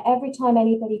problem, that every time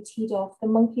anybody teed off, the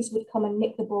monkeys would come and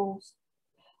nick the balls.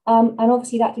 And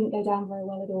obviously that didn't go down very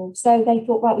well at all. So they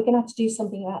thought, right, we're going to have to do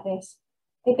something about this.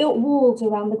 They built walls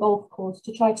around the golf course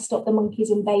to try to stop the monkeys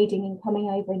invading and coming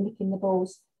over and nicking the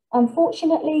balls.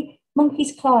 Unfortunately,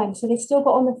 monkeys climbed, so they still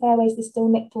got on the fairways, they still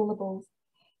nicked all the balls.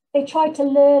 They tried to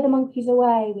lure the monkeys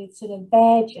away with sort of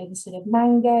veg and sort of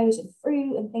mangoes and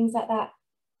fruit and things like that.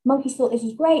 Monkeys thought this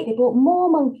was great. They brought more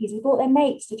monkeys. They brought their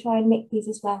mates to try and nick these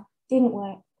as well. Didn't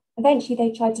work. Eventually,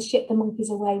 they tried to ship the monkeys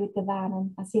away with the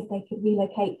van and see if they could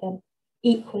relocate them.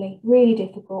 Equally, really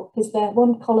difficult, because the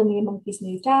one colony of monkeys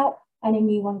moved out and a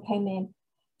new one came in.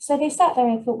 So they sat there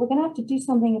and thought, we're going to have to do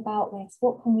something about this.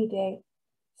 What can we do?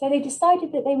 So they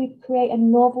decided that they would create a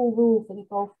novel rule for the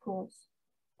golf course.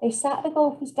 They sat the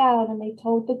golfers down and they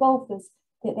told the golfers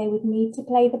that they would need to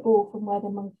play the ball from where the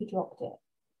monkey dropped it.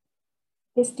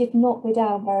 This did not go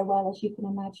down very well, as you can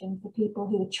imagine, for people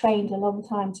who had trained a long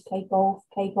time to play golf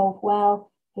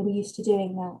well, who were used to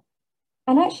doing that.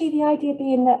 And actually the idea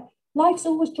being that life's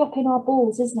always dropping our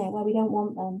balls, isn't it, where we don't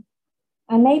want them.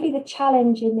 And maybe the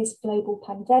challenge in this global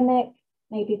pandemic,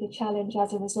 maybe the challenge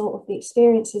as a result of the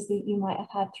experiences that you might have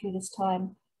had through this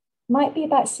time, might be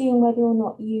about seeing whether or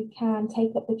not you can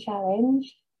take up the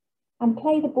challenge and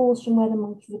play the balls from where the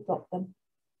monkeys have dropped them.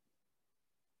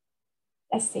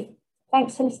 Let's see.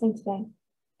 Thanks for listening today.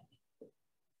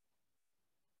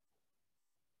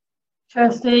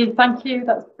 Kirsty, thank you.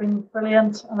 That's been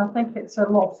brilliant. And I think it's a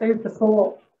lot of food for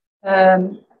thought.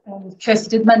 And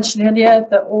Kirsty did mention earlier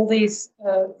that all these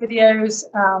videos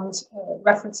and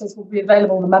references will be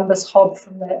available in the Members Hub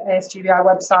from the ASGBI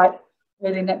website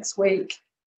early next week.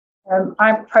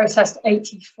 I've processed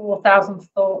 84,000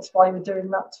 thoughts while you were doing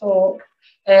that talk,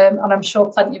 and I'm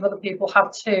sure plenty of other people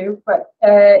have too. But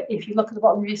if you look at the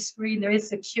bottom of your screen, there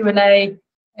is a Q&A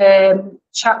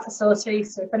chat facility.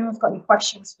 So if anyone's got any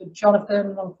questions for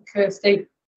Jonathan or for Kirsty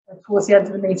towards the end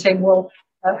of the meeting, we'll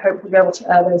hopefully be able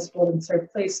to air those for them. So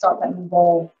please start getting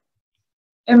involved.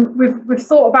 And we've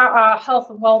thought about our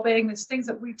health and well-being. There's things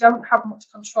that we don't have much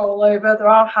control over. There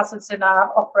are hazards in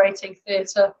our operating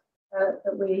theatre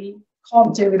that we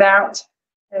can't do without.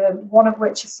 One of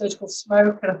which is surgical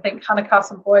smoke, and I think Hannah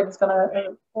Carson-Boyd is going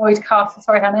to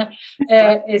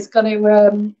is going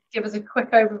to give us a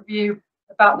quick overview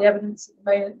about the evidence at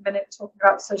the minute, talking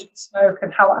about surgical smoke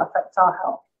and how that affects our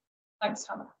health. Thanks,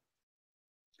 Hannah.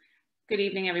 Good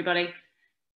evening, everybody.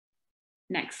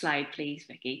 Next slide, please,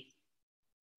 Vicky.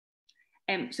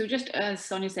 So just as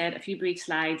Sonia said, a few brief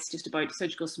slides just about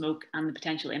surgical smoke and the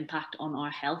potential impact on our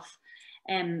health.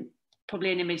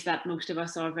 Probably an image that most of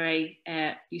us are very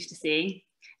used to seeing.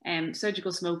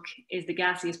 Surgical smoke is the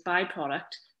gaseous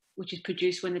byproduct which is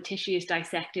produced when the tissue is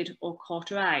dissected or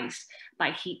cauterized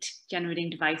by heat generating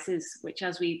devices, which,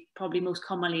 as we probably most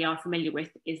commonly are familiar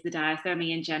with, is the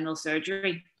diathermy in general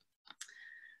surgery.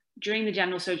 During the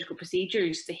general surgical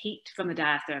procedures, the heat from the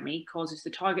diathermy causes the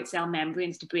target cell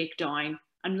membranes to break down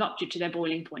and rupture to their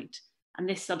boiling point, and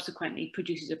this subsequently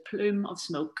produces a plume of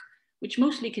smoke, which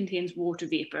mostly contains water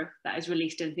vapour that is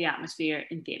released into the atmosphere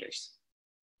in theatres.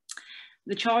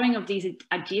 The charring of these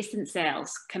adjacent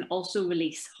cells can also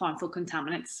release harmful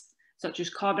contaminants, such as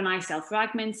carbonized cell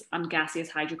fragments and gaseous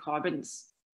hydrocarbons.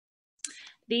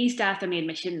 These diathermy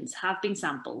emissions have been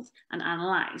sampled and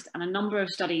analysed, and a number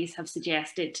of studies have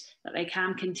suggested that they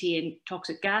can contain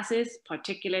toxic gases,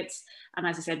 particulates, and,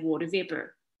 as I said, water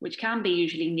vapour, which can be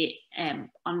usually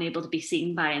unable to be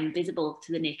seen by and invisible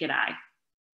to the naked eye.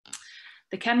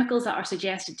 The chemicals that are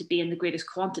suggested to be in the greatest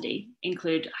quantity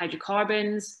include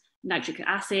hydrocarbons, nitric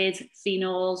acid,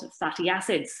 phenols, fatty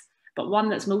acids, but one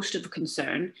that's most of a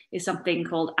concern is something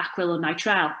called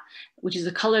acrylonitrile, which is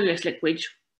a colourless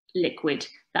liquid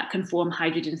that can form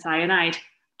hydrogen cyanide,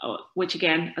 which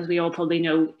again, as we all probably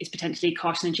know, is potentially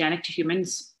carcinogenic to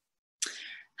humans.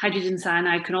 Hydrogen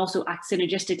cyanide can also act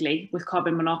synergistically with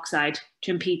carbon monoxide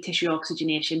to impede tissue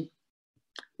oxygenation.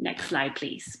 Next slide,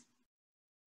 please.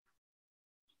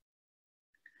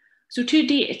 So to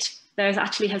date, there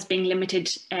actually has been limited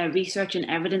research and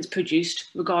evidence produced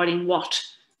regarding what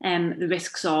the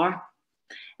risks are.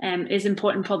 It is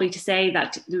important probably to say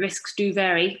that the risks do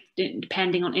vary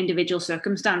depending on individual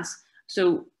circumstance.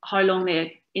 So how long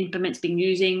the implement's been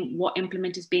using, what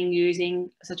implement is being using,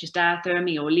 such as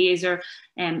diathermy or laser,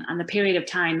 and the period of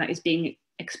time that is being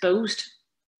exposed.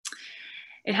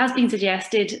 It has been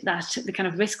suggested that the kind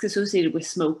of risks associated with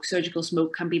smoke, surgical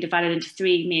smoke, can be divided into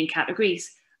three main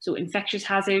categories. So infectious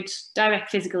hazards,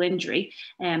 direct physical injury,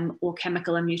 or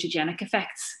chemical and mutagenic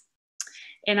effects.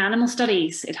 In animal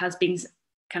studies, it has been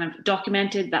kind of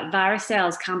documented that virus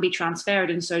cells can be transferred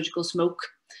in surgical smoke,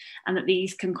 and that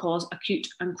these can cause acute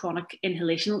and chronic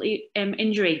inhalational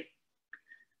injury.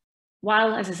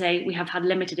 While, as I say, we have had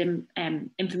limited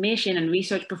information and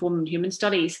research performed in human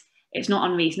studies, it's not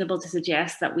unreasonable to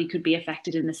suggest that we could be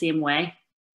affected in the same way.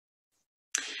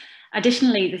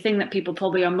 Additionally, the thing that people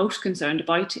probably are most concerned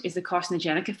about is the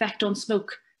carcinogenic effect on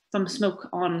smoke, from smoke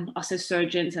on us as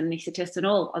surgeons and anaesthetists and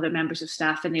all other members of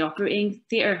staff in the operating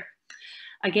theatre.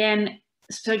 Again,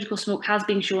 surgical smoke has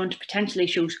been shown to potentially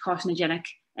show carcinogenic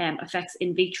effects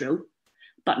in vitro,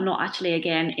 but not actually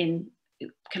again in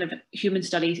kind of human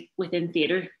studies within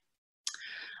theatre.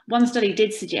 One study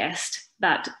did suggest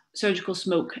that surgical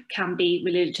smoke can be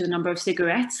related to the number of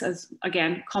cigarettes, as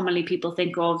again, commonly people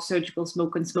think of surgical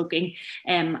smoke and smoking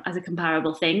as a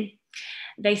comparable thing.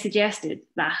 They suggested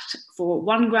that for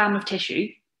 1 gram of tissue,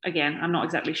 again, I'm not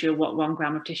exactly sure what 1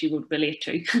 gram of tissue would relate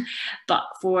to, but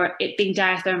for it being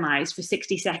diathermized for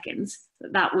 60 seconds,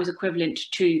 that was equivalent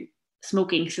to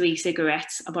smoking 3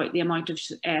 cigarettes, about the amount of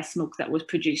smoke that was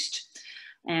produced.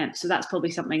 So that's probably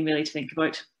something really to think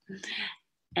about.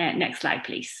 Next slide,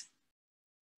 please.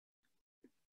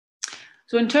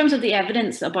 So in terms of the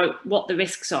evidence about what the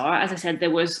risks are, as I said,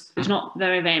 there's not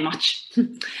very much.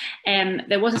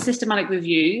 There was a systematic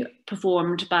review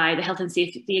performed by the Health and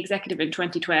Safety Executive in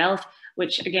 2012,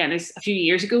 which again is a few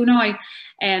years ago now.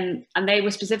 And they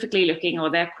were specifically looking, or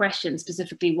their question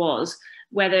specifically was,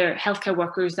 whether healthcare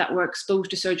workers that were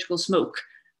exposed to surgical smoke,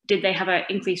 did they have an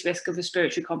increased risk of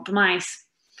respiratory compromise?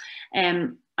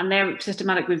 And their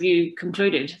systematic review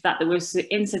concluded that there was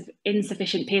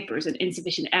insufficient papers and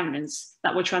insufficient evidence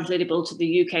that were translatable to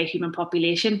the UK human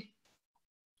population.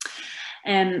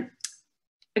 Again,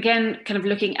 kind of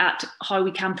looking at how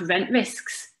we can prevent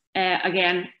risks,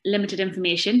 again, limited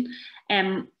information.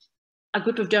 A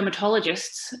group of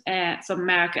dermatologists from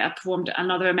America performed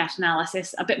another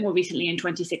meta-analysis a bit more recently in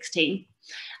 2016.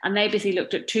 And they basically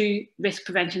looked at 2 risk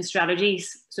prevention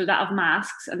strategies, so that of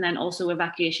masks and then also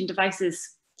evacuation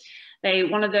devices.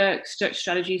 One of the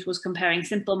strategies was comparing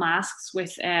simple masks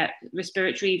with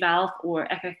respiratory valve or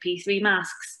FFP3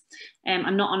 masks.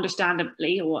 And not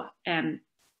understandably, or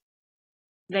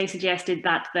they suggested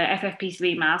that the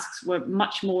FFP3 masks were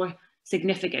much more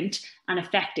significant and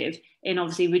effective in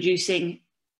obviously reducing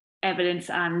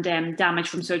evidence and damage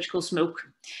from surgical smoke.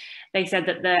 They said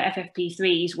that the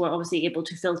FFP3s were obviously able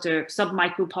to filter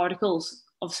submicroparticles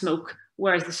of smoke,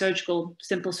 whereas the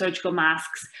simple surgical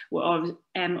masks were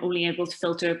only able to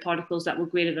filter particles that were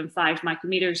greater than 5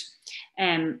 micrometers.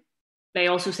 They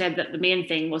also said that the main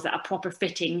thing was that a proper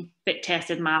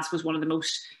fit-tested mask was one of the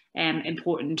most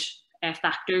important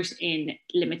factors in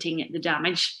limiting the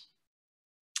damage.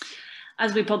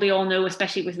 As we probably all know,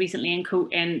 especially with recently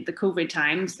in the COVID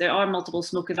times, there are multiple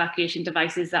smoke evacuation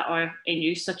devices that are in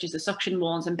use, such as the suction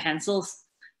wands and pencils.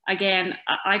 Again,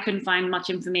 I couldn't find much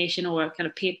information or kind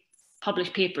of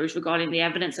published papers regarding the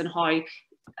evidence and how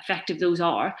effective those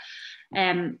are.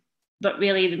 But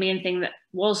really the main thing that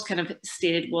was kind of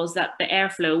stated was that the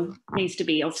airflow needs to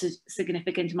be of a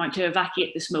significant amount to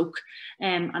evacuate the smoke,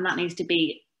 and that needs to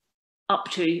be up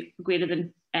to greater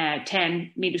than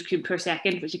 10 meters cubed per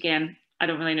second, which again, I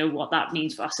don't really know what that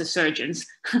means for us as surgeons,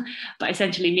 but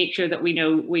essentially make sure that we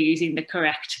know we're using the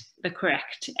correct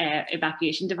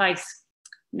evacuation device.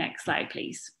 Next slide,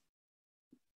 please.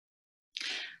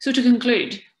 So to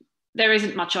conclude, there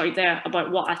isn't much out there about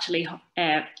what actually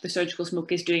the surgical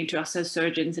smoke is doing to us as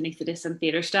surgeons, anaesthetists and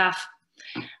theatre staff.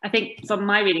 I think from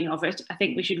my reading of it, I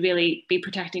think we should really be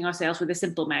protecting ourselves with the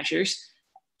simple measures.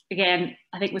 Again,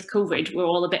 I think with COVID, we're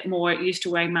all a bit more used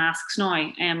to wearing masks now,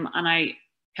 and I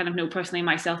kind of know personally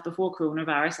myself before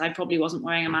coronavirus, I probably wasn't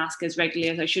wearing a mask as regularly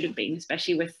as I should have been,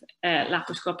 especially with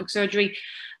laparoscopic surgery.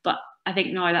 But I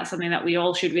think now that's something that we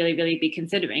all should really, really be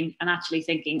considering and actually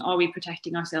thinking, are we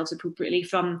protecting ourselves appropriately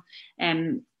from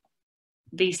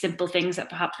these simple things that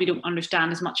perhaps we don't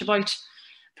understand as much about?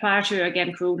 Prior to,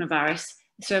 again, coronavirus,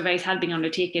 surveys had been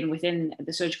undertaken within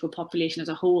the surgical population as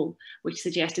a whole, which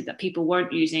suggested that people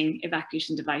weren't using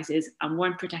evacuation devices and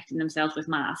weren't protecting themselves with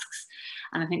masks.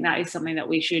 And I think that is something that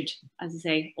we should, as I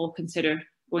say, all consider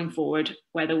going forward,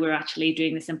 whether we're actually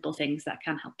doing the simple things that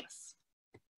can help us.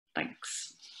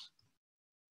 Thanks.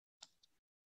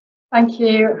 Thank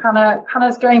you, Hannah.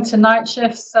 Hannah's going to night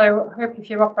shift, so I hope if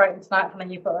you're operating tonight,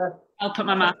 Hannah, you've got a I'll put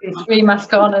my mask on. Free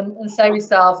mask on and save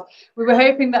yourself. We were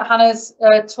hoping that Hannah's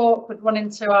talk would run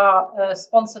into our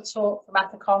sponsor talk from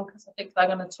Ethicon, because I think they're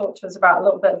going to talk to us about a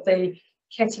little bit of the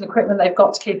kit and equipment they've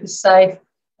got to keep us safe.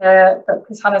 But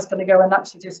because Hannah's going to go and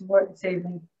actually do some work this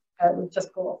evening, we've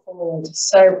just brought forward.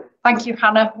 So thank you,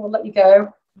 Hannah. We'll let you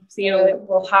go. See you.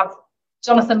 We'll have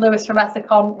Jonathan Lewis from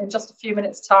Ethicon in just a few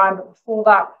minutes' time. But before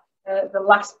that, the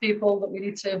last people that we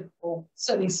need to, or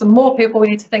certainly some more people we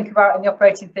need to think about in the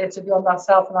operating theatre beyond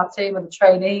ourselves and our team are the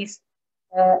trainees.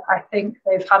 I think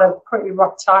they've had a pretty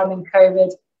rough time in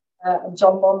COVID. And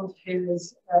John Lund, who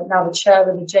is now the chair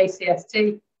of the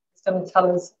JCST, is going to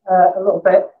tell us a little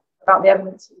bit about the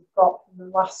evidence that we've got in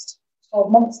the last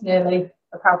 12 months nearly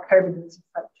of how COVID has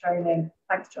affected training.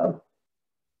 Thanks, John.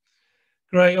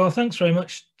 Great. Well, thanks very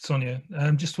much, Sonia.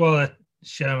 Just while I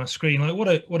share my screen, like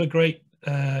what a great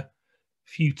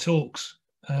few talks,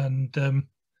 and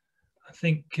I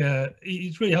think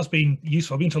it really has been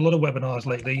useful. I've been to a lot of webinars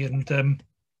lately, and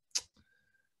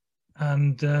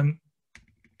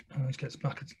let's get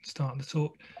back and start the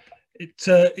talk.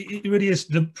 It really is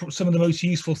some of the most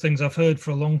useful things I've heard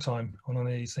for a long time on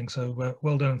any of these things. So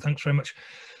well done, and thanks very much.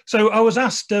 So I was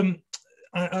asked,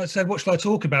 I said, what shall I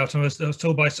talk about? And I was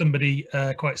told by somebody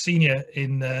quite senior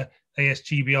in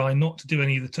ASGBI not to do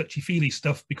any of the touchy-feely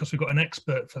stuff because we've got an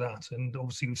expert for that, and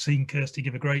obviously we've seen Kirsty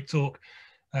give a great talk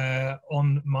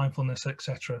on mindfulness,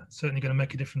 etc. Certainly going to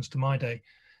make a difference to my day.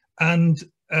 And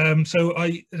so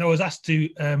I was asked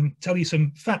to tell you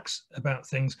some facts about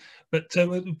things, but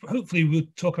hopefully we'll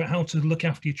talk about how to look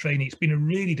after your trainee. It's been a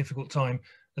really difficult time,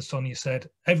 as Sonia said.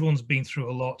 Everyone's been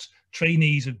through a lot.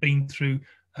 Trainees have been through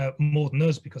more than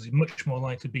us, because it's much more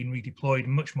likely to be redeployed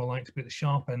and much more likely to be at the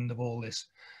sharp end of all this.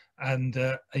 And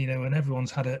you know, and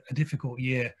everyone's had a difficult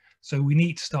year, so we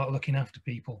need to start looking after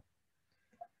people.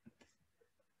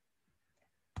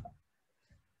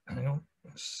 Hang on.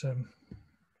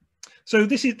 So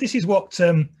this is what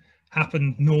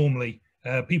happened normally.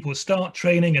 People start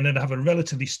training and then have a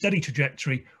relatively steady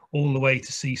trajectory all the way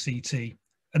to CCT,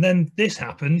 and then this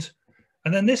happened,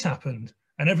 and then this happened,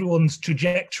 and everyone's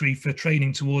trajectory for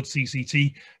training towards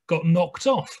CCT got knocked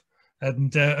off.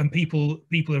 And people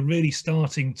are really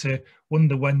starting to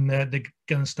wonder when they're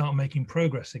going to start making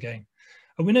progress again.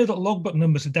 And we know that logbook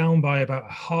numbers are down by about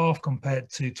half compared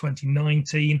to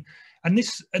 2019. And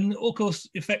this, and of course,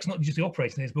 affects not just the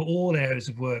operating areas, but all areas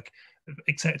of work,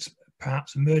 except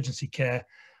perhaps emergency care.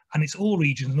 And it's all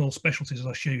regions and all specialties, as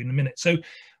I'll show you in a minute. So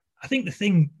I think the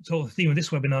theme of this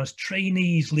webinar is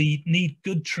trainees need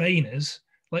good trainers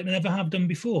like they never have done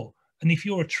before. And if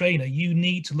you're a trainer, you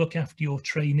need to look after your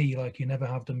trainee like you never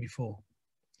have done before.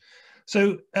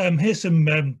 So here's some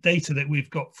data that we've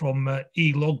got from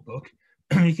e-logbook.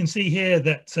 You can see here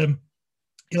that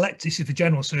this is for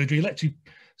general surgery. Elective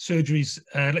surgeries,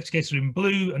 elective cases are in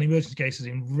blue and emergency cases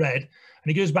in red.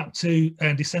 And it goes back to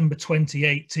December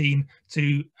 2018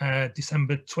 to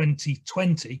December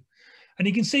 2020. And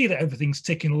you can see that everything's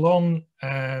ticking along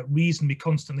reasonably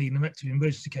constantly in elective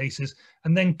emergency cases.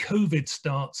 And then COVID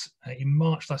starts in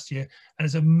March last year, and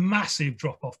there's a massive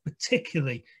drop off,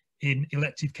 particularly in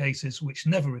elective cases, which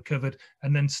never recovered,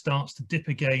 and then starts to dip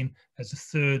again as the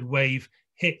third wave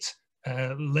hit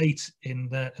late in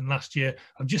last year.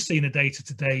 I've just seen the data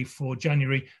today for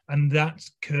January, and that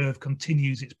curve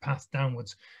continues its path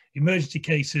downwards. Emergency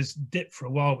cases dip for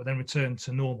a while, but then return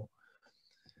to normal.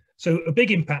 So a big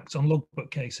impact on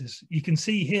logbook cases. You can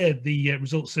see here the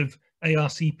results of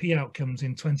ARCP outcomes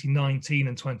in 2019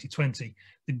 and 2020.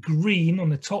 The green on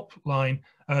the top line,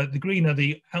 the green are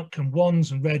the outcome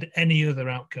ones, and red any other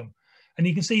outcome. And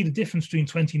you can see the difference between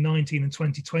 2019 and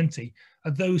 2020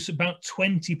 are those about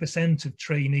 20% of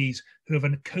trainees who have a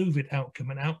COVID outcome,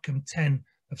 an outcome 10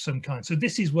 of some kind. So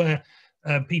this is where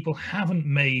people haven't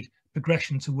made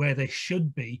progression to where they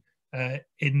should be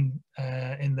in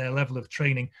their level of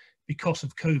training because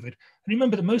of COVID. And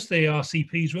remember that most of the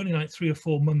ARCPs are only like 3 or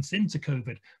 4 months into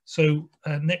COVID. So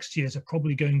next year's are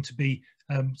probably going to be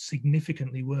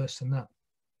significantly worse than that.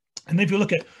 And if you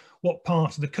look at what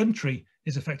part of the country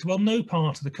is affected, well, no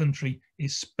part of the country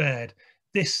is spared.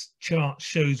 This chart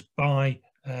shows by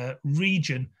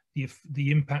region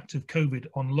the impact of COVID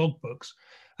on logbooks.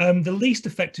 The least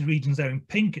affected regions there in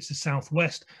pink, it's the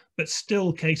southwest, but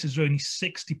still cases are only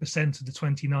 60% of the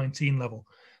 2019 level.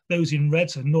 Those in red,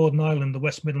 so Northern Ireland, the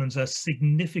West Midlands, are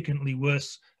significantly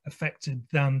worse affected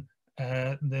than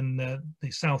than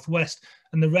the Southwest,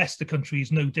 and the rest of the country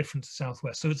is no different to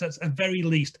Southwest. So it's at a very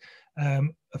least a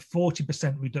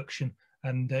 40% reduction,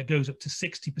 and goes up to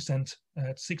 60%,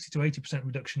 60 to 80%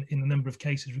 reduction in the number of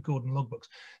cases recorded in logbooks.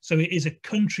 So it is a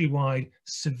countrywide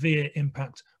severe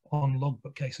impact on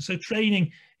logbook cases. So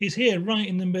training is here right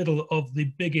in the middle of the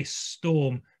biggest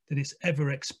storm that it's ever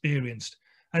experienced.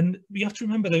 And we have to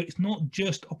remember, though, it's not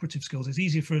just operative skills. It's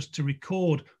easier for us to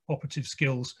record operative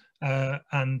skills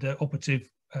and operative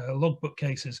logbook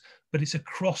cases, but it's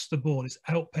across the board. It's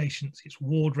outpatients, it's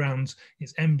ward rounds,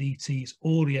 it's MDT, it's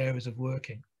all the areas of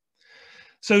working.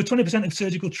 So 20% of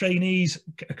surgical trainees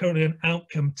are currently on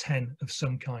outcome 10 of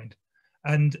some kind.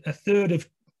 And a third of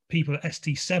people at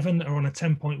ST7 are on a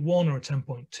 10.1 or a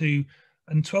 10.2,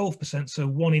 and 12%, so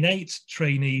 1 in 8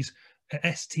 trainees at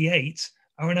ST8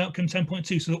 are an outcome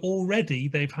 10.2. So already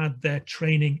they've had their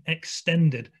training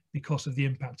extended because of the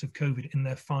impact of COVID in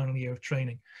their final year of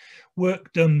training.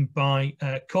 Work done by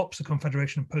COPS, the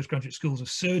Confederation of Postgraduate Schools of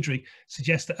Surgery,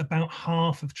 suggests that about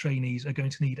half of trainees are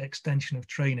going to need extension of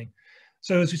training.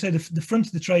 So as we say, the front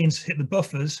of the trains hit the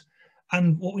buffers,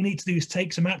 and what we need to do is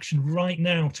take some action right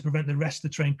now to prevent the rest of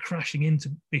the train crashing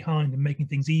into behind and making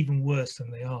things even worse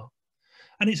than they are.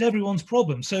 And it's everyone's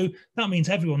problem. So that means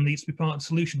everyone needs to be part of the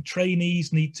solution.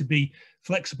 Trainees need to be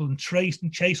flexible and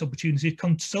chase opportunities.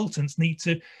 Consultants need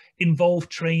to involve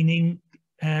training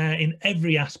in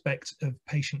every aspect of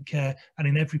patient care and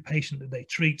in every patient that they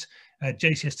treat.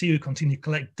 JCST will continue to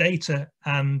collect data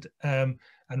and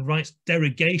writes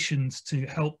derogations to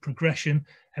help progression.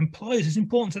 Employers, is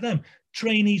important to them.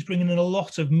 Trainees bring in a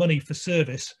lot of money for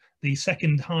service. The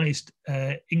second highest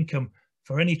income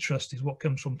for any trust is what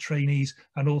comes from trainees,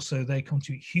 and also they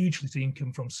contribute hugely to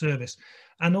income from service.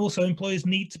 And also employers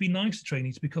need to be nice to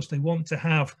trainees because they want to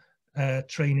have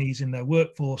trainees in their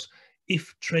workforce.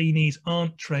 If trainees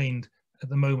aren't trained at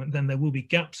the moment, then there will be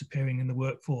gaps appearing in the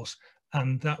workforce,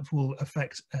 and that will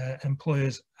affect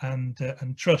employers and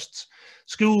trusts.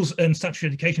 Schools and statutory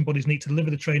education bodies need to deliver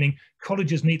the training.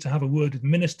 Colleges need to have a word with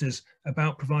ministers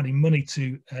about providing money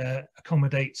to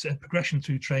accommodate progression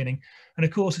through training. And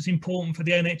of course, it's important for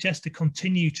the NHS to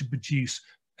continue to produce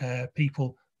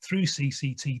people through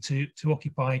CCT to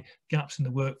occupy gaps in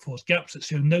the workforce, gaps that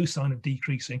show no sign of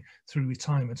decreasing through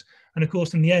retirement. And of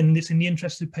course, in the end, it's in the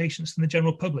interest of patients and the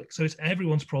general public. So it's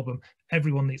everyone's problem.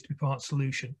 Everyone needs to be part of the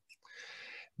solution.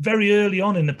 Very early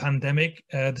on in the pandemic,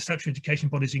 the statutory education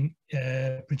bodies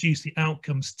produced the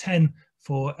outcomes 10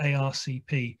 for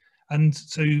ARCP. And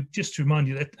so just to remind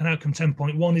you that an outcome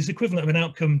 10.1 is equivalent of an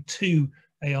outcome 2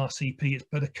 ARCP,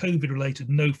 but a COVID-related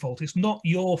no fault. It's not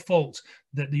your fault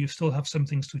that you still have some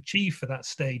things to achieve for that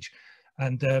stage,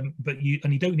 and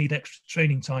you don't need extra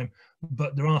training time,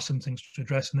 but there are some things to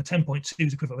address. And the 10.2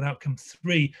 is equivalent of outcome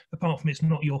 3. Apart from it's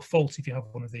not your fault if you have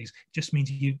one of these, it just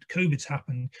means COVID's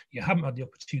happened, you haven't had the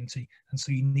opportunity, and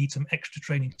so you need some extra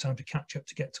training time to catch up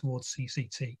to get towards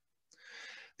CCT.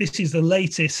 This is the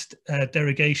latest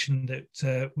derogation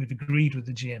that we've agreed with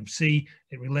the GMC.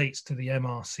 It relates to the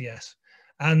MRCS.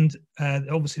 And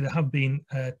obviously there have been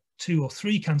 2 or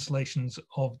 3 cancellations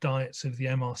of diets of the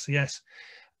MRCS,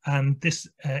 and this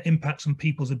impacts on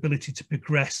people's ability to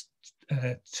progress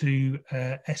to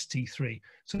ST3.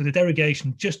 So the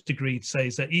derogation just agreed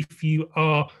says that if you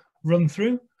are run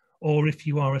through, or if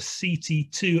you are a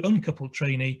CT2 uncoupled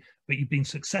trainee, but you've been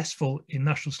successful in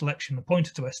national selection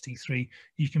appointed to ST3,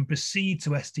 you can proceed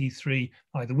to ST3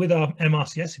 either with our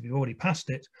MRCS if you've already passed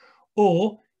it,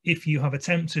 or if you have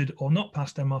attempted or not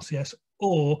passed MRCS,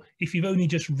 or if you've only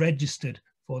just registered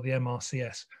for the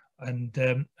MRCS.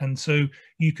 And so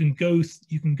you can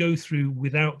go through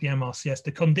without the MRCS.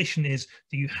 The condition is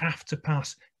that you have to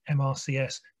pass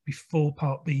MRCS before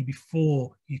Part B,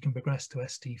 before you can progress to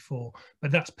ST4.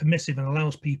 But that's permissive and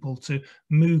allows people to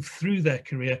move through their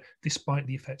career despite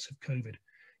the effects of COVID.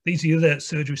 These are the other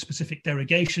surgery-specific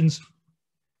derogations.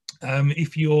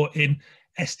 If you're in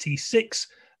ST6,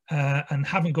 and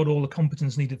haven't got all the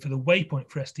competence needed for the waypoint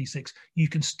for ST6, you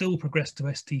can still progress to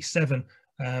ST7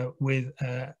 with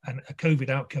a COVID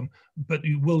outcome, but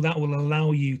that will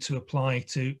allow you to apply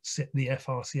to sit the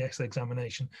FRCS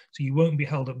examination. So you won't be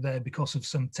held up there because of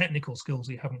some technical skills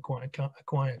you haven't quite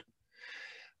acquired.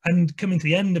 And coming to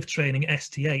the end of training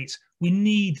ST8, we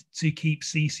need to keep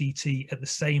CCT at the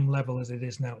same level as it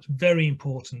is now. It's very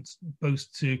important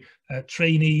both to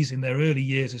trainees in their early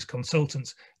years as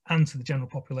consultants and to the general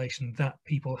population that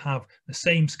people have the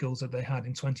same skills that they had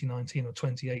in 2019 or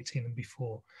 2018 and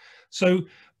before. So,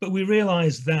 but we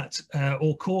realise that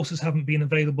all courses haven't been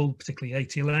available, particularly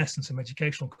ATLS and some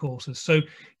educational courses. So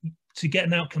to get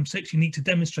an outcome 6, you need to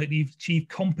demonstrate that you've achieved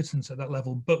competence at that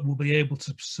level, but will be able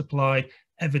to supply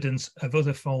evidence of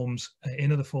other forms,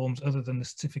 in other forms other than the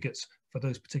certificates for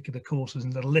those particular courses,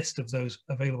 and the list of those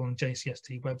available on the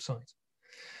JCST website.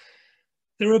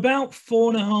 There are about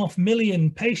 4.5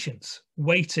 million patients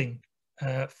waiting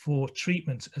for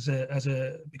treatment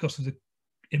because of the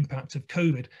impact of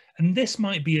COVID, and this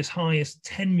might be as high as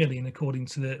 10 million according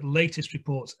to the latest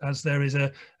reports, as there is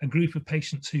a group of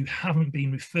patients who haven't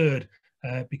been referred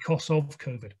because of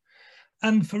COVID.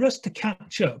 And for us to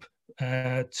catch up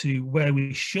to where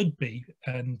we should be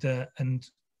and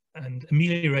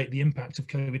ameliorate the impact of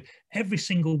COVID, every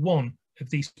single one of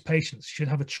these patients should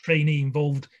have a trainee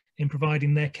involved in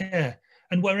providing their care,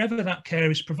 and wherever that care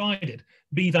is provided,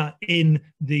 be that in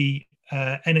the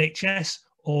NHS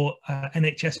or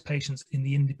NHS patients in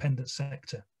the independent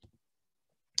sector.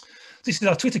 This is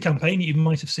our Twitter campaign you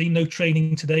might have seen: no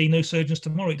training today, no surgeons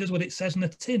tomorrow. It does what it says on the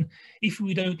tin. If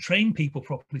we don't train people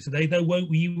properly today,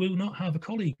 you will not have a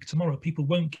colleague tomorrow. People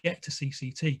won't get to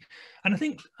CCT. And I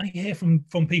think I hear from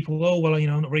people, oh, well, you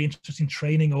know, I'm not very interested in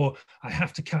training, or I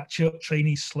have to catch up,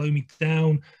 trainees slow me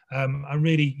down. I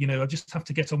really, you know, I just have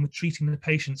to get on with treating the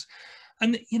patients.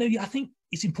 And, you know, I think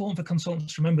it's important for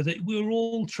consultants to remember that we were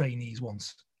all trainees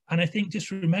once. And I think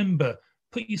just remember,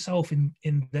 put yourself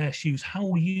in their shoes,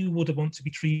 how you would have wanted to be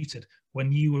treated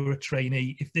when you were a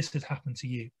trainee if this had happened to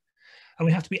you. And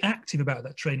we have to be active about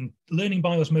that training. Learning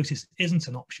by osmosis isn't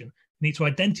an option. We need to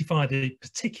identify the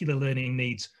particular learning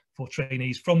needs for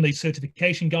trainees from the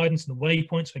certification guidance and the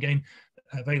waypoints, again,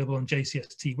 available on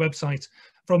JCST website,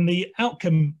 from the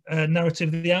outcome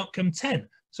narrative, the outcome 10.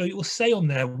 So it will say on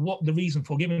there what the reason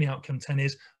for giving the outcome 10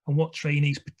 is and what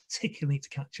trainees particularly need to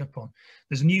catch up on.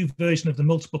 There's a new version of the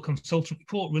multiple consultant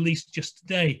report released just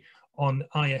today on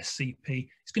ISCP.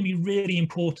 It's going to be really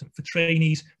important for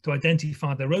trainees to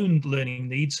identify their own learning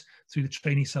needs through the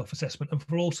trainee self-assessment,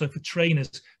 and also for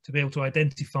trainers to be able to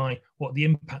identify what the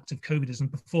impact of COVID is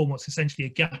and perform what's essentially a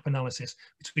gap analysis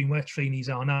between where trainees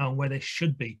are now and where they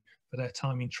should be for their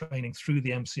time in training through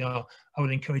the MCR. I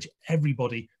would encourage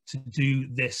everybody to do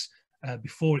this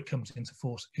before it comes into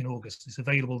force in August. It's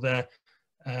available there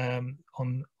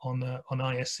on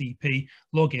ISCP.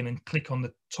 Log in and click on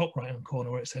the top right hand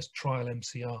corner where it says Trial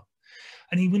MCR.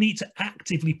 And we need to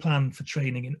actively plan for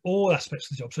training in all aspects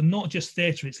of the job. So not just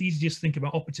theatre. It's easy to just think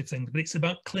about operative things, but it's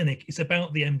about clinic, it's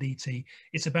about the MDT,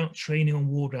 it's about training on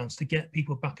ward rounds to get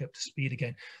people back up to speed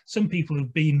again. Some people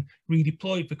have been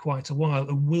redeployed for quite a while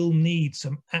and will need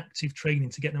some active training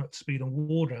to get them up to speed on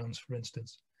ward rounds, for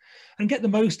instance. And get the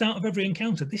most out of every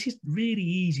encounter. This is really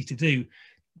easy to do.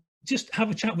 Just have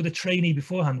a chat with a trainee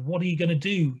beforehand. What are you going to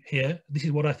do here? This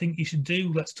is what I think you should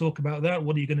do. Let's talk about that.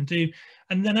 What are you going to do?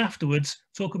 And then afterwards,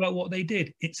 talk about what they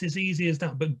did. It's as easy as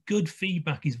that. But good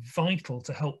feedback is vital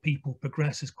to help people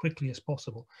progress as quickly as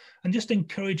possible. And just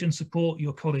encourage and support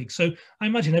your colleagues. So I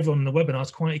imagine everyone in the webinar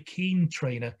is quite a keen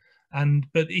trainer.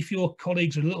 But if your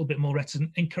colleagues are a little bit more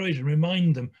reticent, encourage and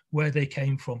remind them where they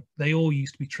came from. They all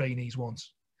used to be trainees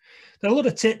once. There are a lot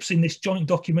of tips in this joint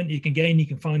document you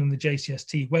can find on the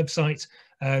JCST website,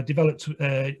 developed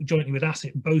jointly with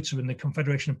ASIT, BOTA and the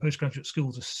Confederation of Postgraduate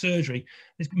Schools of Surgery.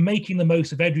 It's making the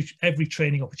most of every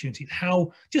training opportunity.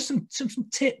 Just some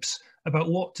tips about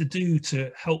what to do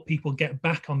to help people get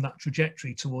back on that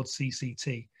trajectory towards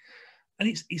CCT. And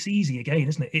it's easy again,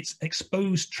 isn't it? It's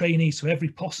expose trainees to every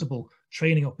possible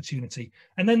training opportunity,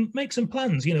 and then make some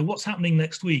plans. You know, what's happening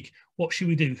next week? What should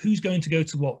we do? Who's going to go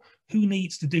to what? Who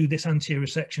needs to do this anterior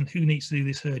section? Who needs to do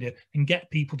this hernia? And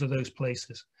get people to those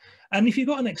places. And if you've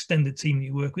got an extended team that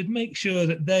you work with, make sure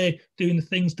that they're doing the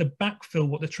things to backfill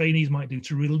what the trainees might do,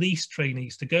 to release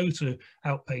trainees to go to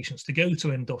outpatients, to go to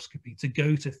endoscopy, to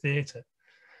go to theatre.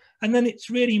 And then it's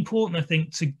really important, I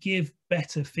think, to give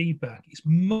better feedback. It's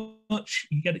much,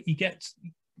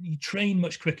 you train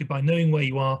much quicker by knowing where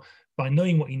you are, by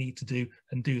knowing what you need to do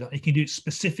and do that. You can do it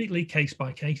specifically case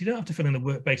by case. You don't have to fill in a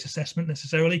work-based assessment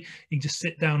necessarily. You can just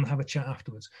sit down and have a chat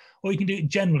afterwards. Or you can do it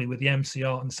generally with the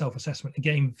MCR and the self-assessment.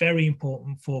 Again, very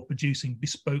important for producing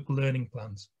bespoke learning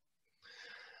plans.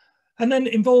 And then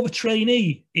involve a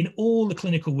trainee in all the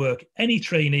clinical work. Any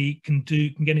trainee can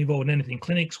get involved in anything: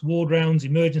 clinics, ward rounds,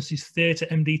 emergencies, theatre,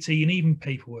 MDT, and even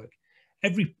paperwork.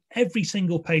 Every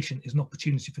single patient is an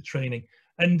opportunity for training.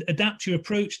 and adapt your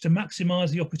approach to maximise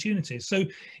the opportunities. So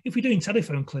if we're doing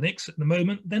telephone clinics at the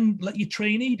moment, then let your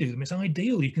trainee do them. It's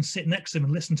ideal. You can sit next to them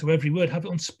and listen to every word, have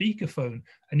it on speakerphone,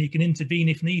 and you can intervene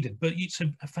if needed. But it's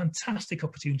a fantastic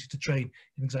opportunity to train,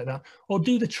 things like that. Or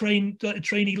do the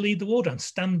trainee lead the ward and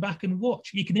stand back and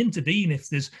watch. You can intervene if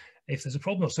there's a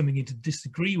problem or something you need to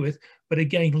disagree with, but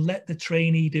again, let the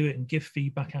trainee do it and give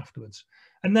feedback afterwards.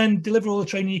 And then deliver all the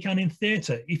training you can in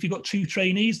theatre. If you've got 2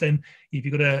 trainees, then if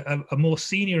you've got a more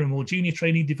senior and more junior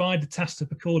trainee, divide the tasks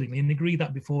up accordingly and agree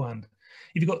that beforehand.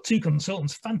 If you've got 2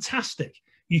 consultants, fantastic.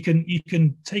 You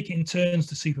can take it in turns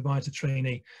to supervise the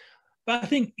trainee. But I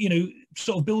think, you know,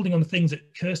 sort of building on the things that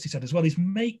Kirsty said as well, is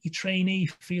make your trainee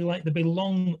feel like they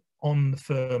belong on the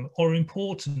firm or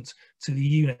important to the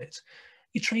unit.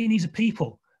 Your trainees are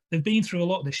people. They've been through a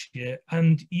lot this year,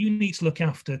 and you need to look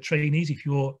after trainees if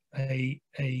you're a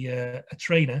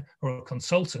trainer or a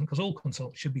consultant, because all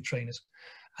consultants should be trainers.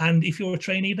 And if you're a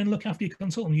trainee, then look after your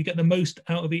consultant. You get the most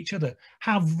out of each other.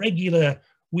 Have regular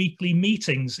weekly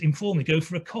meetings, informally, go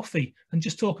for a coffee and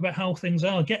just talk about how things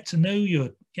are. Get to know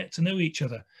each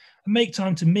other, and make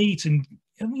time to meet. And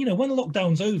you know, when the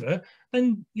lockdown's over,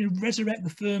 then you know, resurrect the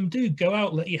firm. Do go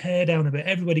out, let your hair down a bit.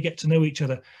 Everybody get to know each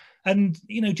other. And,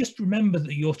 you know, just remember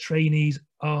that your trainees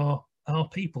are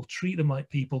people. Treat them like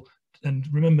people, and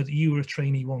remember that you were a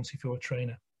trainee once if you're a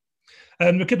trainer.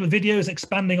 A couple of videos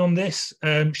expanding on this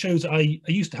shows that I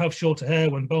used to have shorter hair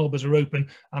when barbers are open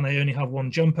and I only have 1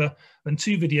 jumper, and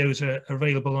 2 videos are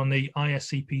available on the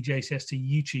ISCP JCST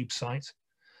YouTube site.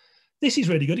 This is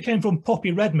really good. It came from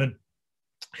Poppy Redman,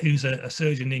 who's a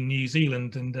surgeon in New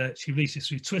Zealand, and she released this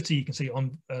through Twitter. You can see it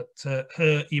on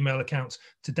her email account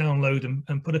to download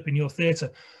and put up in your theatre,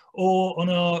 or on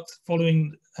our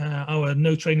following our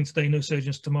No Training Today, No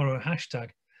Surgeons Tomorrow hashtag.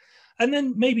 And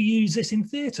then maybe use this in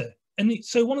theatre. And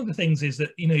so one of the things is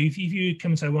that, you know, if you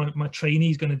come and say, well, my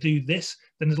trainee's going to do this,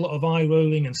 then there's a lot of eye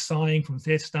rolling and sighing from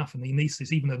theatre staff and the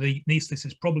anaesthetist, even though the anaesthetist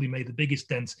has probably made the biggest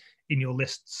dent in your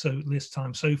list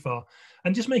time so far.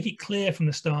 And just make it clear from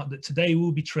the start that today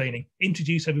we'll be training,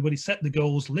 introduce everybody, set the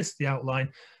goals, list the outline,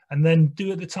 and then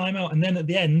do it the timeout. And then at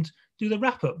the end, do the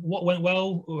wrap up, what went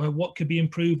well, what could be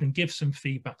improved, and give some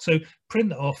feedback. So print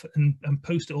that off and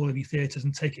post it all over your theatres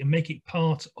and take it and make it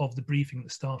part of the briefing at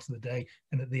the start of the day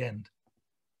and at the end.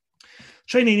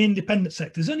 Training in the independent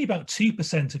sector, there's only about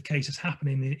 2% of cases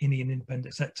happening in the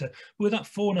independent sector. With that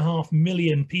 4.5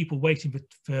 million people waiting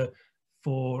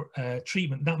for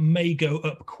treatment, that may go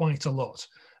up quite a lot.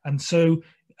 And so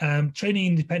training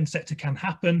in the independent sector can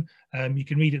happen. You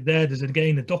can read it there. There's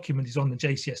again, the document is on the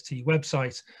JCST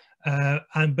website.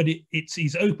 But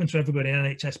it's open to everybody,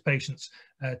 NHS patients.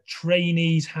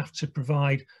 Trainees have to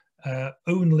provide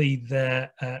only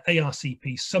their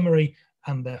ARCP summary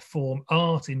and their Form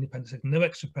R to independent sector. No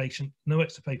extra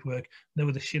paperwork, no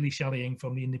other shilly-shallying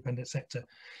from the independent sector.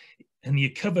 And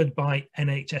you're covered by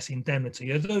NHS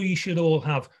indemnity, although you should all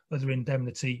have other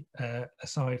indemnity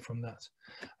aside from that.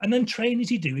 And then train as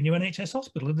you do in your NHS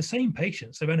hospital are the same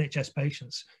patients, they're NHS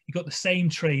patients. You've got the same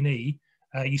trainee,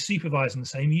 you supervise them the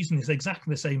same, using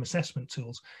exactly the same assessment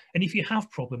tools. And if you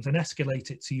have problems, then escalate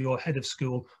it to your head of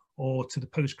school or to the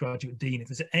postgraduate dean. If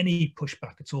there's any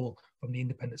pushback at all from the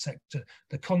independent sector,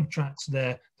 the contract's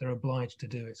there, they're obliged to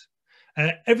do it.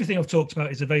 Everything I've talked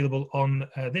about is available on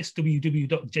this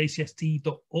www.jcst.org.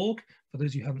 For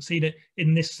those who haven't seen it,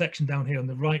 in this section down here on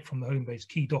the right from the home page,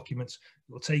 key documents,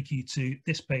 it will take you to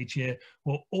this page here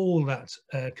where all that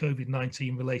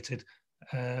COVID-19 related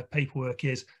paperwork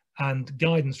is, and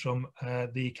guidance from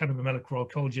the Academy of Medical Royal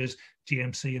Colleges,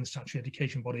 GMC and statutory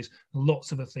education bodies,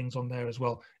 lots of other things on there as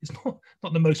well. It's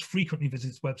not the most frequently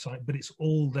visited website, but it's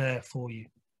all there for you.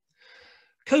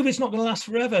 COVID's not going to last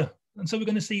forever, and so we're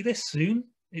going to see this soon.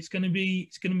 It's going to be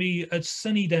a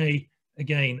sunny day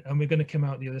again, and we're going to come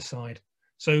out the other side.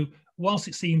 So whilst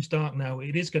it seems dark now,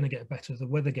 it is going to get better. The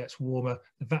weather gets warmer,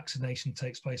 the vaccination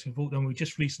takes place. We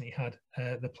just recently had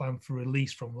the plan for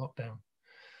release from lockdown.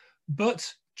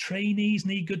 But trainees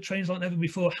need good trainers like never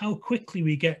before. How quickly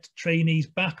we get trainees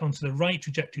back onto the right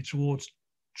trajectory towards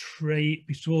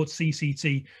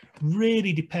CCT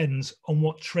really depends on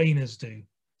what trainers do.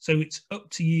 So it's up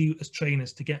to you as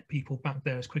trainers to get people back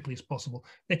there as quickly as possible.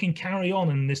 They can carry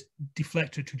on in this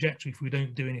deflected trajectory if we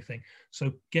don't do anything.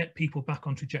 So get people back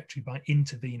on trajectory by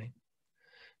intervening.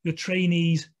 Your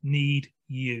trainees need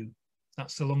you.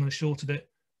 That's the long and the short of it.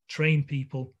 Train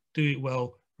people, do it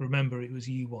well. Remember, it was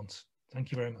you once.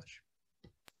 Thank you very much.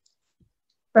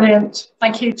 Brilliant.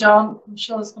 Thank you, John. I'm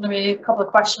sure there's going to be a couple of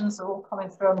questions that are all coming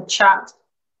through on the chat.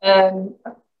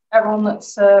 Everyone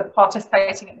that's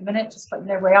participating at the minute, just let you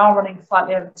know we are running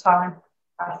slightly over time.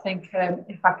 I think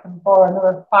if I can borrow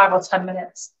another 5 or 10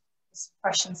 minutes, some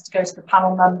questions to go to the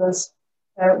panel members.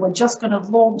 We're just going to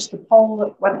launch the poll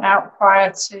that went out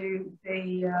prior to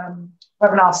the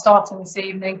webinar starting this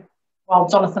evening, while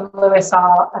Jonathan Lewis,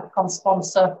 our Ethicon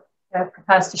sponsor,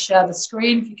 prepares to share the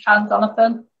screen. If you can,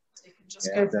 Jonathan, so you can just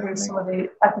go through some of the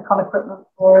Ethicon equipment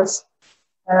for us.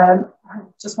 I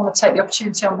just want to take the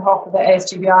opportunity on behalf of the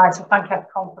ASGBI to thank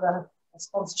Ethicon for their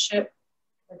sponsorship.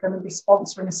 They're going to be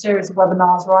sponsoring a series of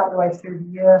webinars right the way through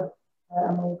the year,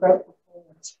 and we're grateful for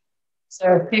it.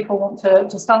 So if people want to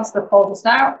just answer the poll just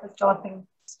now, if Jonathan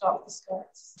starts to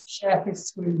share his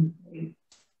screen, please.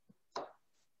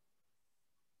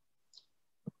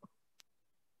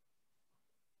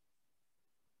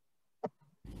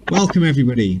 Welcome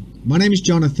everybody. My name is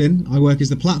Jonathan. I work as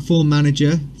the platform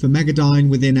manager for Megadyne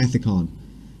within Ethicon.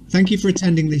 Thank you for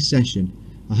attending this session.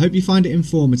 I hope you find it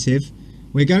informative.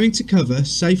 We're going to cover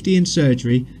safety in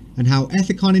surgery and how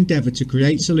Ethicon endeavour to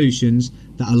create solutions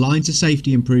that align to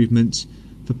safety improvements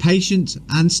for patients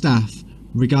and staff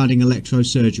regarding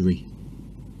electrosurgery.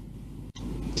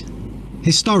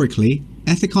 Historically,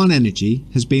 Ethicon Energy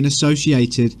has been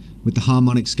associated with the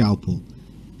harmonic scalpel.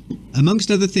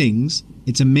 Amongst other things,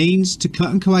 it's a means to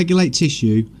cut and coagulate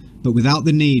tissue, but without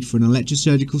the need for an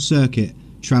electrosurgical circuit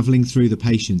travelling through the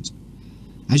patient.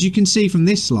 As you can see from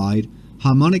this slide,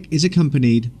 harmonic is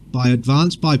accompanied by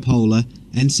advanced bipolar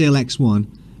NCLX1,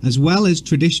 as well as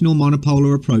traditional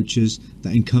monopolar approaches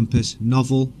that encompass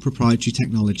novel proprietary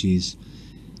technologies.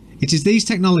 It is these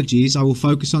technologies I will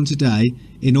focus on today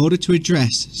in order to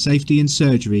address safety in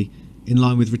surgery in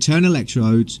line with return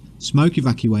electrodes, smoke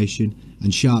evacuation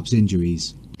and Sharp's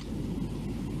injuries.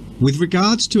 With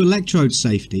regards to electrode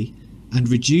safety and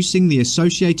reducing the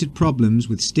associated problems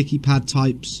with sticky pad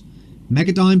types,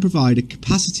 Megadyne provide a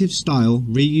capacitive style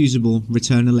reusable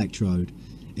return electrode.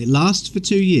 It lasts for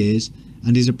 2 years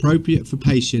and is appropriate for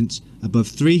patients above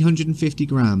 350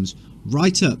 grams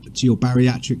right up to your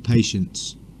bariatric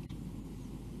patients.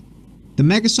 The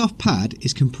Megasoft pad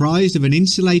is comprised of an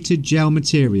insulated gel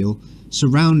material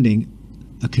surrounding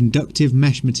a conductive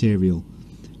mesh material.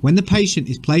 When the patient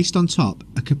is placed on top,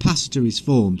 a capacitor is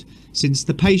formed since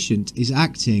the patient is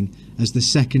acting as the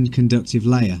second conductive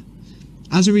layer.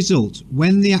 As a result,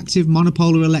 when the active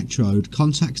monopolar electrode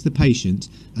contacts the patient,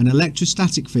 an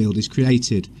electrostatic field is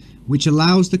created, which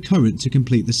allows the current to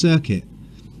complete the circuit.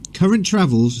 Current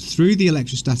travels through the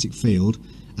electrostatic field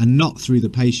and not through the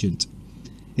patient.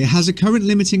 It has a current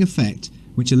limiting effect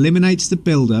which eliminates the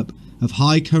buildup of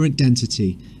high current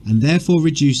density and therefore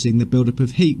reducing the buildup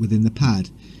of heat within the pad,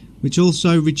 which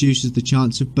also reduces the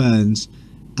chance of burns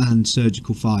and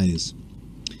surgical fires.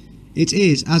 It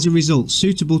is, as a result,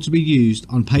 suitable to be used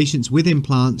on patients with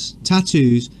implants,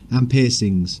 tattoos and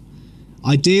piercings.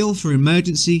 Ideal for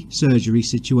emergency surgery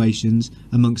situations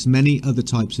amongst many other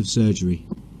types of surgery.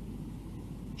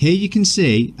 Here you can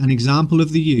see an example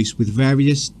of the use with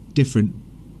various different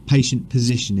patient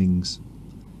positionings.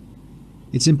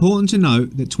 It's important to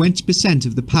note that 20%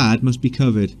 of the pad must be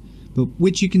covered, but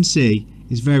which you can see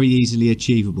is very easily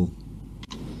achievable.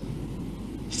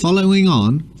 Following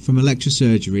on from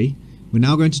electrosurgery, we're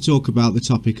now going to talk about the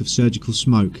topic of surgical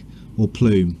smoke or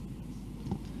plume.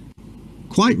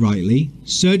 Quite rightly,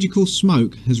 surgical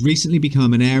smoke has recently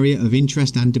become an area of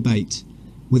interest and debate.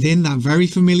 Within that very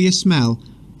familiar smell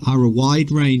are a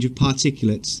wide range of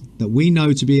particulates that we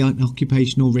know to be an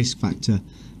occupational risk factor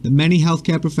that many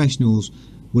healthcare professionals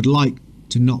would like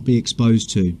to not be exposed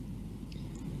to.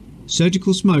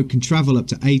 Surgical smoke can travel up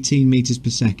to 18 meters per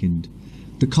second.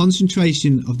 The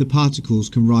concentration of the particles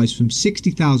can rise from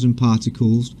 60,000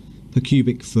 particles per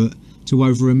cubic foot to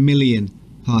over 1 million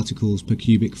particles per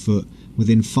cubic foot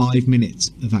within 5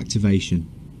 minutes of activation.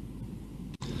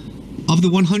 Of the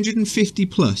 150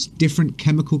 plus different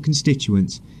chemical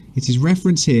constituents, it is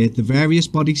referenced here the various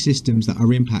body systems that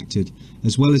are impacted,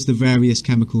 as well as the various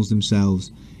chemicals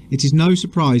themselves. It is no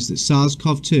surprise that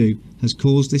SARS-CoV-2 has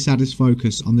caused this added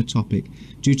focus on the topic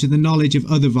due to the knowledge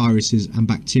of other viruses and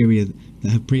bacteria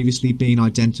that have previously been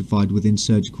identified within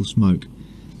surgical smoke.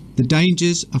 The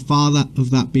dangers are far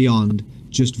of that beyond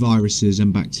just viruses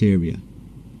and bacteria.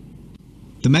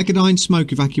 The Megadyne smoke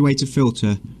evacuator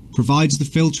filter provides the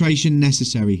filtration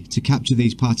necessary to capture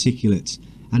these particulates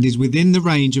and is within the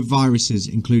range of viruses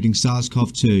including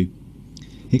SARS-CoV-2.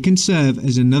 It can serve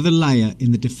as another layer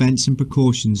in the defence and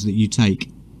precautions that you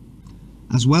take.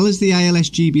 As well as the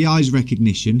ALSGBI's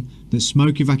recognition that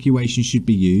smoke evacuation should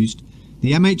be used,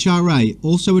 the MHRA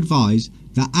also advise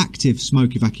that active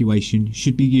smoke evacuation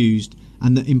should be used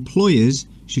and that employers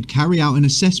should carry out an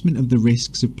assessment of the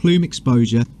risks of plume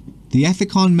exposure. The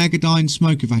Ethicon Megadyne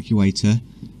smoke evacuator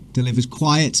delivers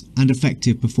quiet and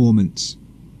effective performance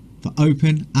for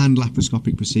open and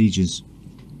laparoscopic procedures.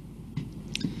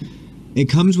 It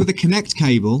comes with a Connect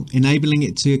cable, enabling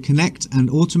it to connect and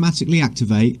automatically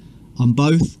activate on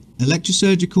both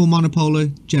electrosurgical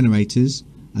monopolar generators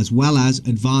as well as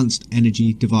advanced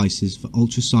energy devices for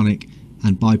ultrasonic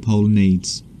and bipolar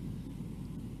needs.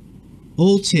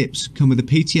 All tips come with a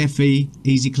PTFE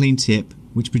Easy Clean tip,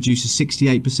 which produces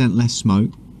 68% less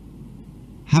smoke.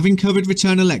 Having covered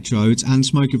return electrodes and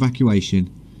smoke evacuation,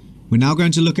 we're now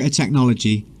going to look at a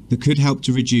technology that could help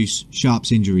to reduce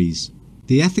Sharp's injuries.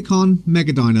 The Ethicon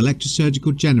Megadyne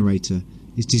electrosurgical generator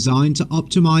is designed to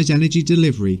optimize energy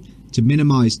delivery to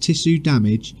minimize tissue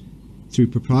damage through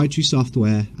proprietary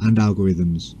software and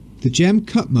algorithms. The GEM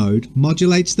cut mode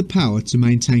modulates the power to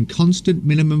maintain constant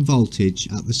minimum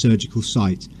voltage at the surgical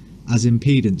site as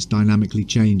impedance dynamically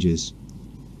changes.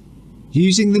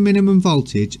 Using the minimum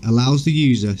voltage allows the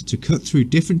user to cut through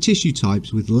different tissue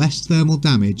types with less thermal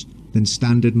damage than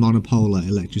standard monopolar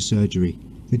electrosurgery.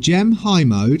 The GEM high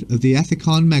mode of the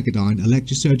Ethicon Megadyne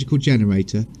electrosurgical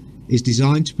generator is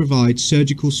designed to provide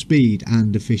surgical speed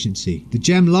and efficiency. The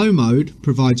GEM low mode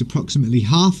provides approximately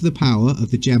half the power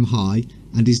of the GEM high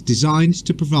and is designed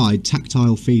to provide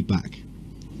tactile feedback.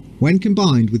 When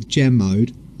combined with GEM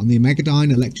mode on the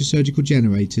Megadyne electrosurgical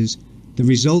generators, the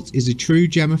result is a true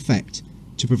GEM effect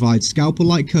to provide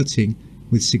scalpel-like cutting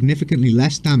with significantly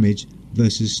less damage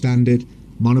versus standard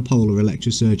monopolar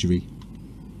electrosurgery.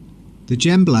 The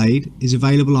GEM blade is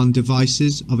available on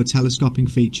devices of a telescoping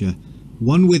feature,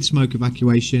 one with smoke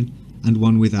evacuation and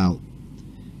one without.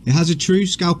 It has a true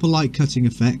scalpel-like cutting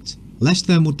effect, less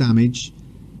thermal damage,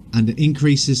 and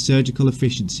increases surgical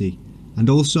efficiency, and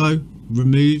also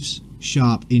removes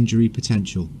sharp injury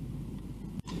potential.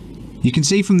 You can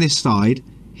see from this slide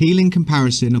healing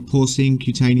comparison of porcine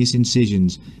cutaneous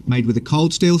incisions made with a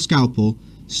cold steel scalpel,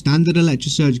 standard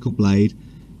electrosurgical blade,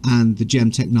 and the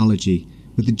GEM technology,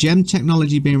 with the GEM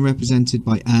technology being represented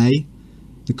by A,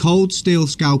 the cold steel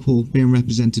scalpel being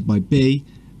represented by B,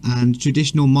 and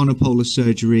traditional monopolar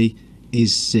surgery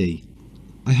is C.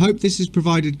 I hope this has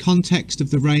provided context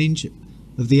of the range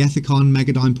of the Ethicon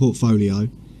Megadyne portfolio.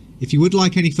 If you would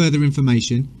like any further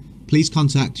information, please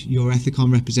contact your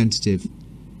Ethicon representative.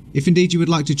 If indeed you would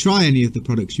like to try any of the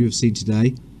products you have seen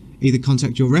today, either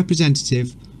contact your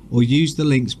representative or use the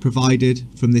links provided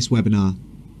from this webinar.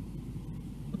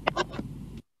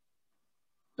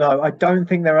 So I don't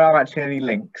think there are actually any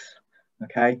links,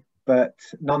 okay? But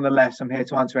nonetheless, I'm here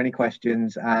to answer any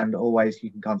questions, and always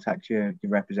you can contact your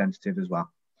representative as well.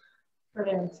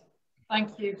 Brilliant.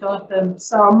 Thank you, Jonathan.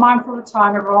 So I'm mindful of the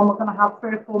time, everyone. We're going to have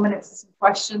 3 or 4 minutes of some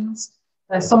questions.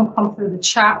 Some come through the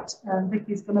chat, and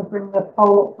Vicky's going to bring the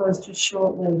poll up for us just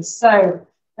shortly. So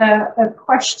a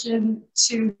question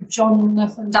to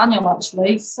Jonathan Daniel,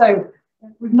 actually. So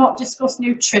we've not discussed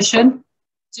nutrition.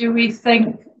 Do we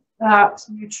think that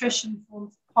nutrition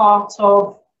forms part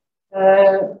of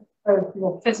both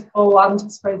your physical and, I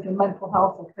suppose, your mental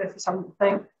health, or Curtis, I would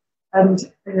think? And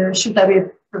should there be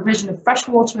a provision of fresh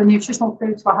water and nutritional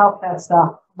food to our healthcare staff?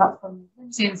 And that's from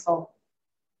Lindsay and Sol.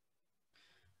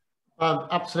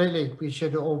 Absolutely, we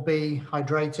should all be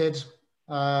hydrated.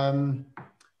 I'm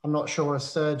not sure as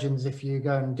surgeons, if you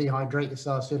go and dehydrate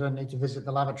yourself, you don't need to visit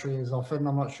the lavatory as often.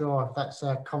 I'm not sure if that's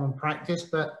a common practice,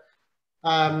 but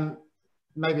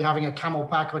maybe having a camel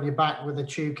pack on your back with a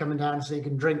tube coming down so you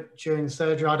can drink during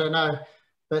surgery, I don't know.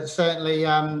 But certainly,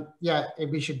 yeah,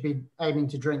 we should be aiming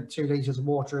to drink 2 litres of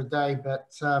water a day. But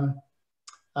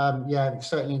yeah,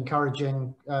 certainly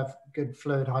encouraging good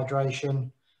fluid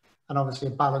hydration, and obviously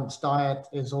a balanced diet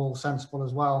is all sensible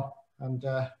as well. And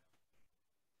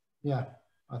yeah,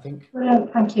 I think.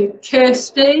 Brilliant, thank you.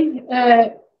 Kirsty,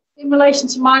 in relation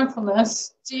to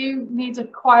mindfulness, do you need a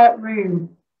quiet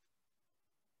room?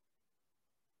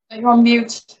 You're on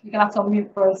mute. You're going to have to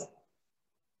unmute for us.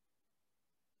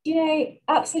 You know,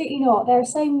 absolutely not. There are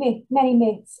so many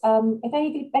myths. If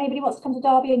anybody wants to come to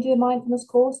Derby and do a mindfulness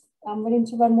course, I'm willing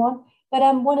to run one. But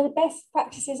one of the best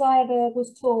practices I ever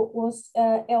was taught was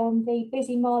on the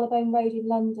busy Marylebone Road in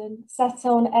London, sat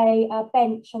on a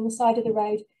bench on the side of the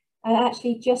road and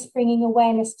actually just bringing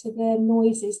awareness to the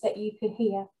noises that you could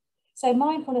hear. So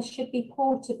mindfulness should be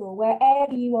portable.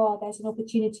 Wherever you are, there's an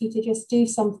opportunity to just do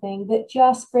something that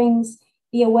just brings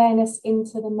the awareness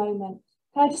into the moment.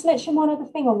 Can I just mention one other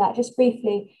thing on that, just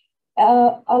briefly?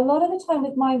 A lot of the time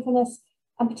with mindfulness,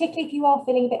 and particularly if you are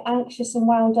feeling a bit anxious and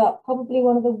wound up, probably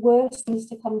one of the worst things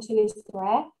to come to is the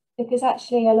breath, because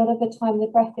actually a lot of the time the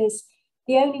breath is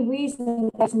the only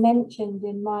reason that's mentioned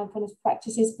in mindfulness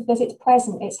practice is because it's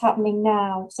present, it's happening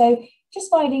now. So just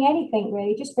finding anything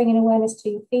really, just bringing awareness to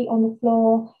your feet on the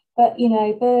floor, but you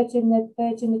know, birds in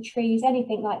the trees,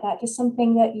 anything like that, just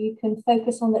something that you can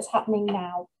focus on that's happening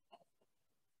now.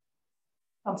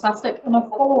 Fantastic. And a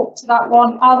follow-up to that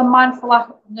one, are the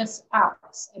mindfulness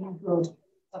apps any good?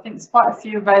 I think there's quite a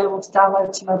few available to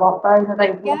download to mobile phone. Are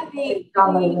they? Yeah,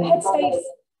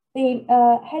 the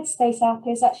Headspace app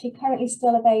is actually currently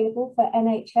still available for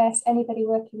NHS. Anybody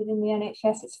working within the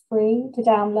NHS, it's free to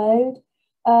download.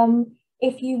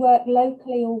 If you work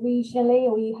locally or regionally,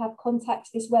 or you have contact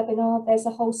to this webinar, there's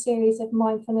a whole series of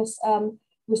mindfulness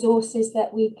resources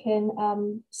that we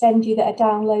can send you that are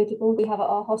downloadable. We have at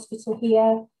our hospital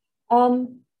here.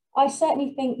 I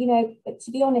certainly think, you know,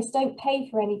 to be honest, don't pay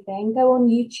for anything. Go on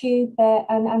YouTube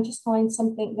and just find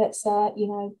something that's, you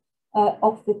know,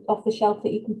 off the shelf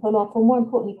that you can pull off. Or more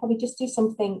importantly, probably just do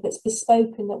something that's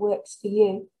bespoke and that works for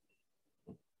you.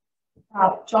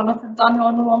 Jonathan, Daniel,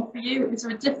 another one for you. Is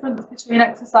there a difference between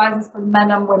exercises for men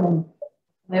and women?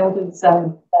 They all do the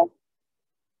same.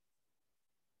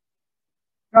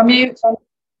 You're on mute.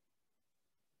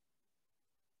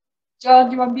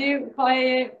 John, you're on mute.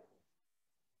 Play.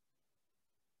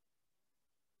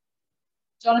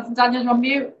 Jonathan, Daniel, you're on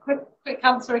mute. Quick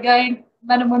answer again.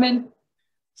 Men and women.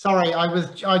 Sorry,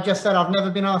 I just said I've never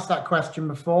been asked that question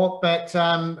before, but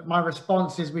my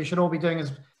response is we should all be doing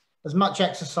as much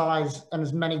exercise and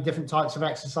as many different types of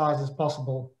exercise as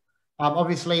possible.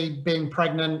 Obviously, being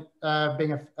pregnant,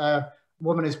 being a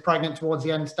woman who's pregnant towards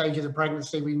the end stages of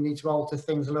pregnancy, we need to alter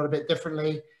things a little bit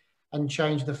differently and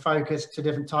change the focus to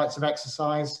different types of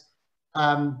exercise.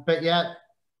 But yeah,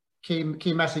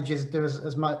 key message is do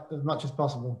as much as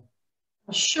possible.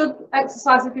 Should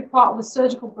exercises be part of the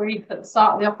surgical brief at the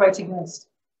start of the operating list?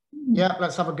 Yeah,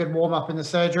 let's have a good warm up in the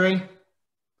surgery.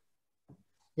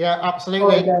 Yeah,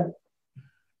 absolutely.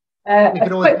 A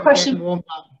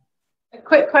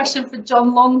quick question for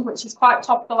John Long, which is quite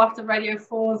topical after Radio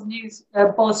 4's news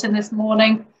bulletin this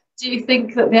morning. Do you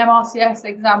think that the MRCS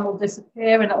exam will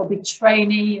disappear and it will be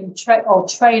trainee and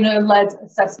trainer-led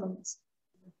assessments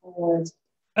forward?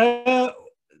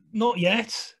 Not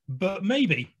yet, but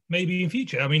maybe in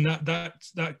future. I mean,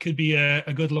 that could be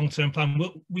a good long-term plan.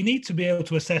 We need to be able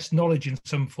to assess knowledge in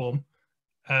some form,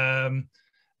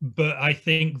 but I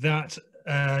think that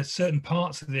certain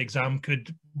parts of the exam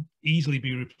could easily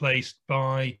be replaced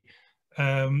by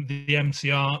the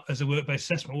MCR as a work-based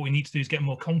assessment. What we need to do is get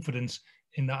more confidence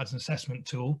in that as an assessment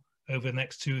tool over the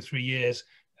next 2 or 3 years,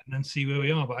 and then see where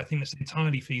we are. But I think that's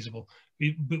entirely feasible.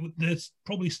 But there's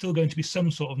probably still going to be some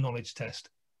sort of knowledge test.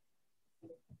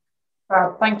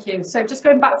 Thank you. So just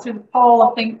going back through the poll,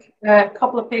 I think a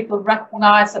couple of people have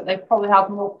recognised that they've probably had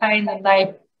more pain than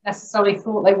they necessarily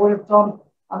thought they would have done,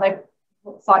 and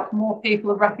looks like more people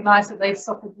have recognised that they've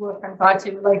suffered work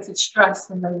anxiety related stress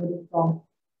than they would have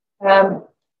done.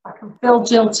 I can feel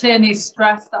Jill Tierney's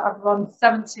stress that I've run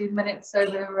 17 minutes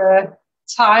over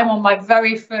time on my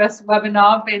very first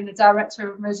webinar, being the Director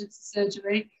of Emergency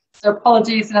Surgery. So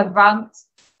apologies in advance.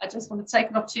 I just want to take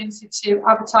an opportunity to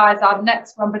advertise our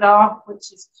next webinar,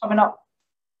 which is coming up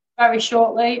very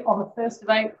shortly on the 1st of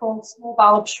April, small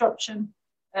bowel obstruction.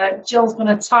 Jill's going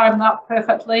to time that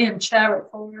perfectly and chair it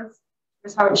for us.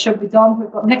 Here's how it should be done.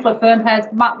 We've got Nicola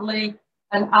Fernhead, Matt Lee,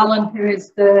 and Alan, who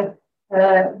is the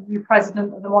new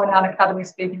president of the Moynihan Academy,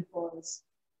 speaking for us.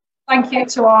 Thank you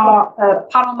to our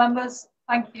panel members.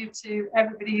 Thank you to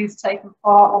everybody who's taken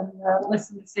part and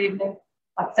listened this evening.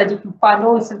 Like I said, you can find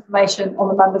all this information on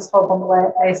the Members Hub on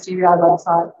the ASGBI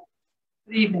website.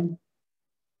 Good evening.